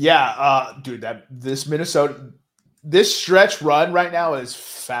 Yeah, dude, this stretch run right now is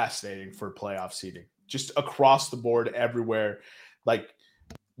fascinating for playoff seeding. Just across the board, everywhere. Like,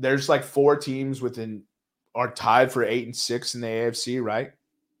 there's like 4 teams are tied for 8 and 6 in the AFC, right?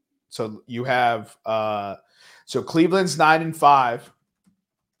 So you have so Cleveland's 9 and 5,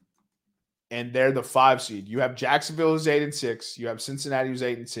 and they're the 5 seed. You have Jacksonville who's 8 and 6. You have Cincinnati who's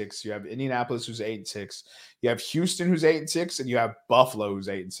 8 and 6. You have Indianapolis who's 8 and 6. You have Houston who's 8 and 6, and you have Buffalo who's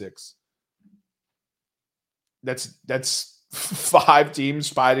 8 and 6. That's 5 teams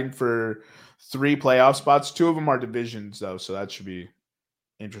fighting for 3 playoff spots. 2 of them are divisions, though, so that should be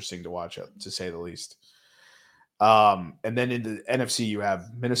interesting to watch, to say the least. And then in the NFC, you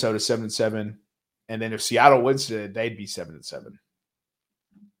have Minnesota 7-7, and then if Seattle wins today, they'd be 7-7.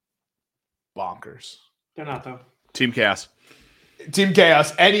 Bonkers. They're not, though. Team chaos.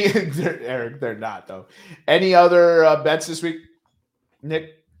 Eric, they're not, though. Any other bets this week,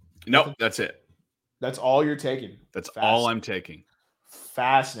 Nick? Nope, that's it. That's all you're taking. That's all I'm taking.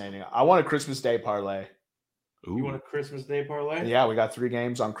 Fascinating. I want a Christmas Day parlay. Ooh. You want a Christmas Day parlay? Yeah, we got 3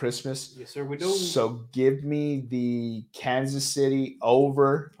 games on Christmas. Yes, sir, we do. So give me the Kansas City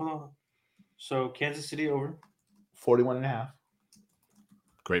over. Hold on. So Kansas City over 41.5.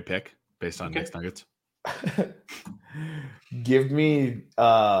 Great pick based on Knicks Nuggets. Give me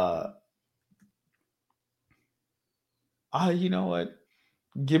you know what?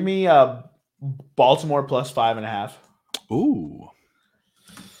 Give me Baltimore plus 5.5. Ooh.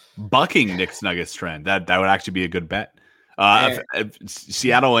 Bucking Knicks Nuggets trend. That would actually be a good bet.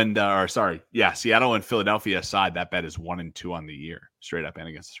 Seattle and Philadelphia aside, that bet is 1-2 on the year, straight up and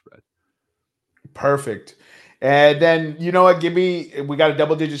against the spread. Perfect. And then you know what? We got a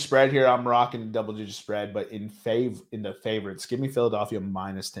double-digit spread here. I'm rocking a double-digit spread, but in the favorites, give me Philadelphia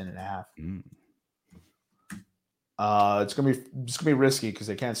minus 10.5. It's gonna be risky because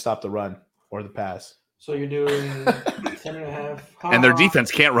they can't stop the run or the pass. So you're doing 10.5, and their defense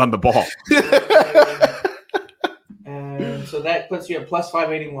can't run the ball. And so that puts you at plus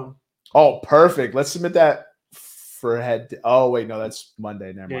 581. Oh, perfect. Let's submit that for head. Oh wait, no, that's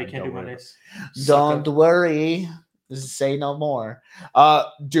Monday. Never mind. You can't do Mondays. Don't worry. Say no more.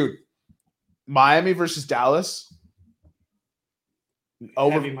 Dude, Miami versus Dallas.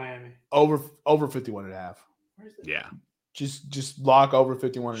 Heavy Miami. Over 51.5. Yeah. Just lock over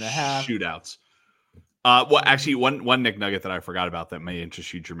 51.5. Shootouts. Well, actually, one Nick Nugget that I forgot about that may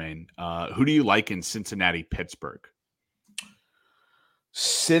interest you, Jermaine. Who do you like in Cincinnati, Pittsburgh?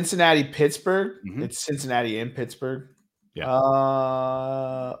 Cincinnati, Pittsburgh. Mm-hmm. It's Cincinnati in Pittsburgh. Yeah.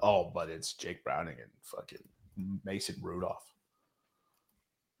 But it's Jake Browning and fucking Mason Rudolph.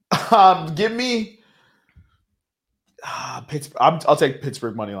 Give me Pittsburgh. I'll take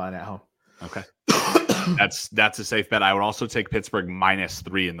Pittsburgh money line at home. Okay. That's a safe bet. I would also take Pittsburgh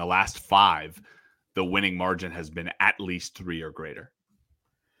 -3 in the last 5. The winning margin has been at least 3 or greater.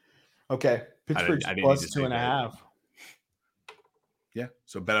 Okay. Pittsburgh's plus 2.5. Yeah.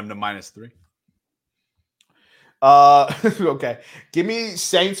 So bet him to -3. Okay. Give me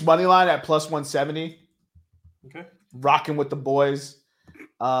Saints money line at +170. Okay. Rocking with the boys.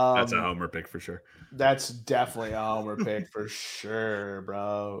 That's a homer pick for sure. That's definitely a homer pick for sure,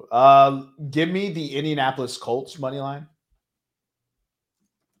 bro. Give me the Indianapolis Colts money line.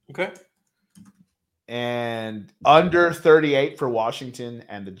 Okay. And under 38 for Washington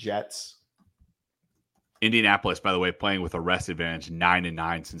and the Jets. Indianapolis, by the way, playing with a rest advantage,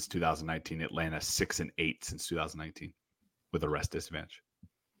 9-9 since 2019. Atlanta 6-8 since 2019 with a rest disadvantage.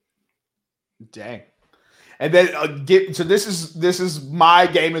 Dang. And then so this is my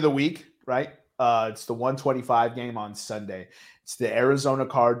game of the week, right? It's the 125 game on Sunday. It's the Arizona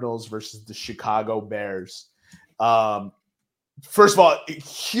Cardinals versus the Chicago Bears. First of all,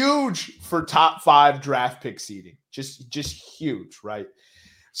 huge for top 5 draft pick seeding. Just huge, right?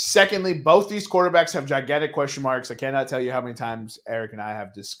 Secondly, both these quarterbacks have gigantic question marks. I cannot tell you how many times Eric and I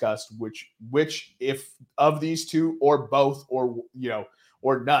have discussed which if of these two or both or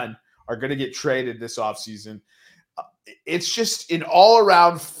none are going to get traded this offseason. It's just an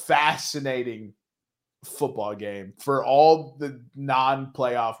all-around fascinating football game for all the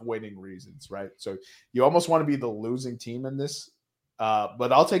non-playoff winning reasons, right? So you almost want to be the losing team in this,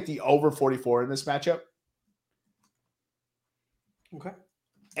 but I'll take the over 44 in this matchup. Okay.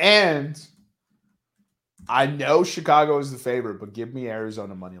 And I know Chicago is the favorite, but give me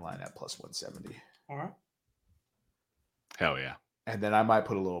Arizona money line at +170. All right. Hell yeah. And then I might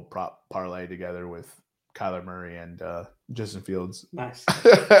put a little prop parlay together with Kyler Murray and Justin Fields. Nice.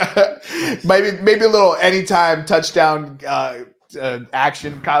 maybe a little anytime touchdown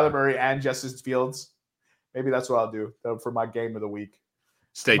action, Kyler Murray and Justin Fields. Maybe that's what I'll do for my game of the week.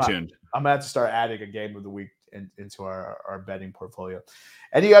 Stay tuned. I'm going to have to start adding a game of the week into our betting portfolio.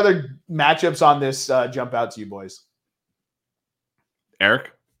 Any other matchups on this jump out to you boys?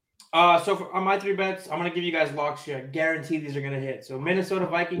 Eric? So on my 3 bets, I'm going to give you guys locks here. I guarantee these are going to hit. So Minnesota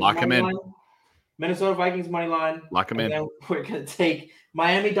Vikings lock them in. Line, Minnesota Vikings money line. Lock them in. Then we're going to take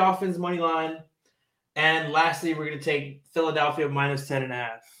Miami Dolphins money line. And lastly, we're going to take Philadelphia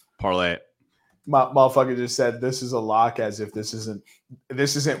 -10.5. Parlay it. My motherfucker just said this is a lock, as if this isn't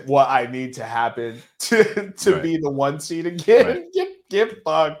what I need to happen to right. be the 1 seed again. Right. Get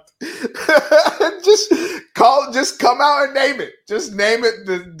fucked. Just come out and name it. Just name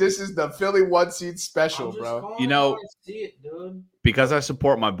it. This is the Philly 1 seed special, bro. See it, dude. Because I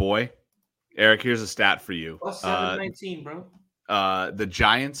support my boy, Eric, here's a stat for you. +719, bro. The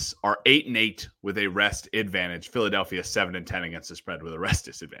Giants are 8-8 with a rest advantage. Philadelphia 7-10 against the spread with a rest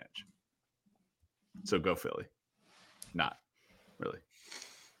disadvantage. So go Philly. Not really.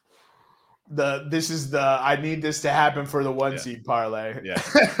 This is the I need this to happen for the 1 seed parlay. Yeah.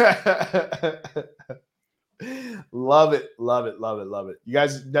 Love it. Love it. Love it. Love it. You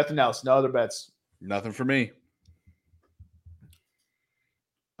guys, nothing else. No other bets. Nothing for me.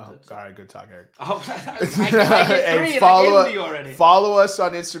 Oh, all right. Good talk, Eric. I follow us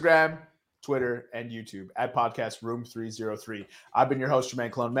on Instagram, Twitter, and YouTube at Podcast Room 303. I've been your host,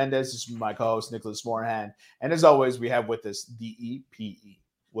 Jermaine Clone Mendez. This is my co-host, Nicholas Morahan. And as always, we have with us the EPE.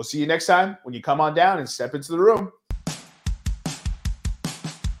 We'll see you next time when you come on down and step into the room.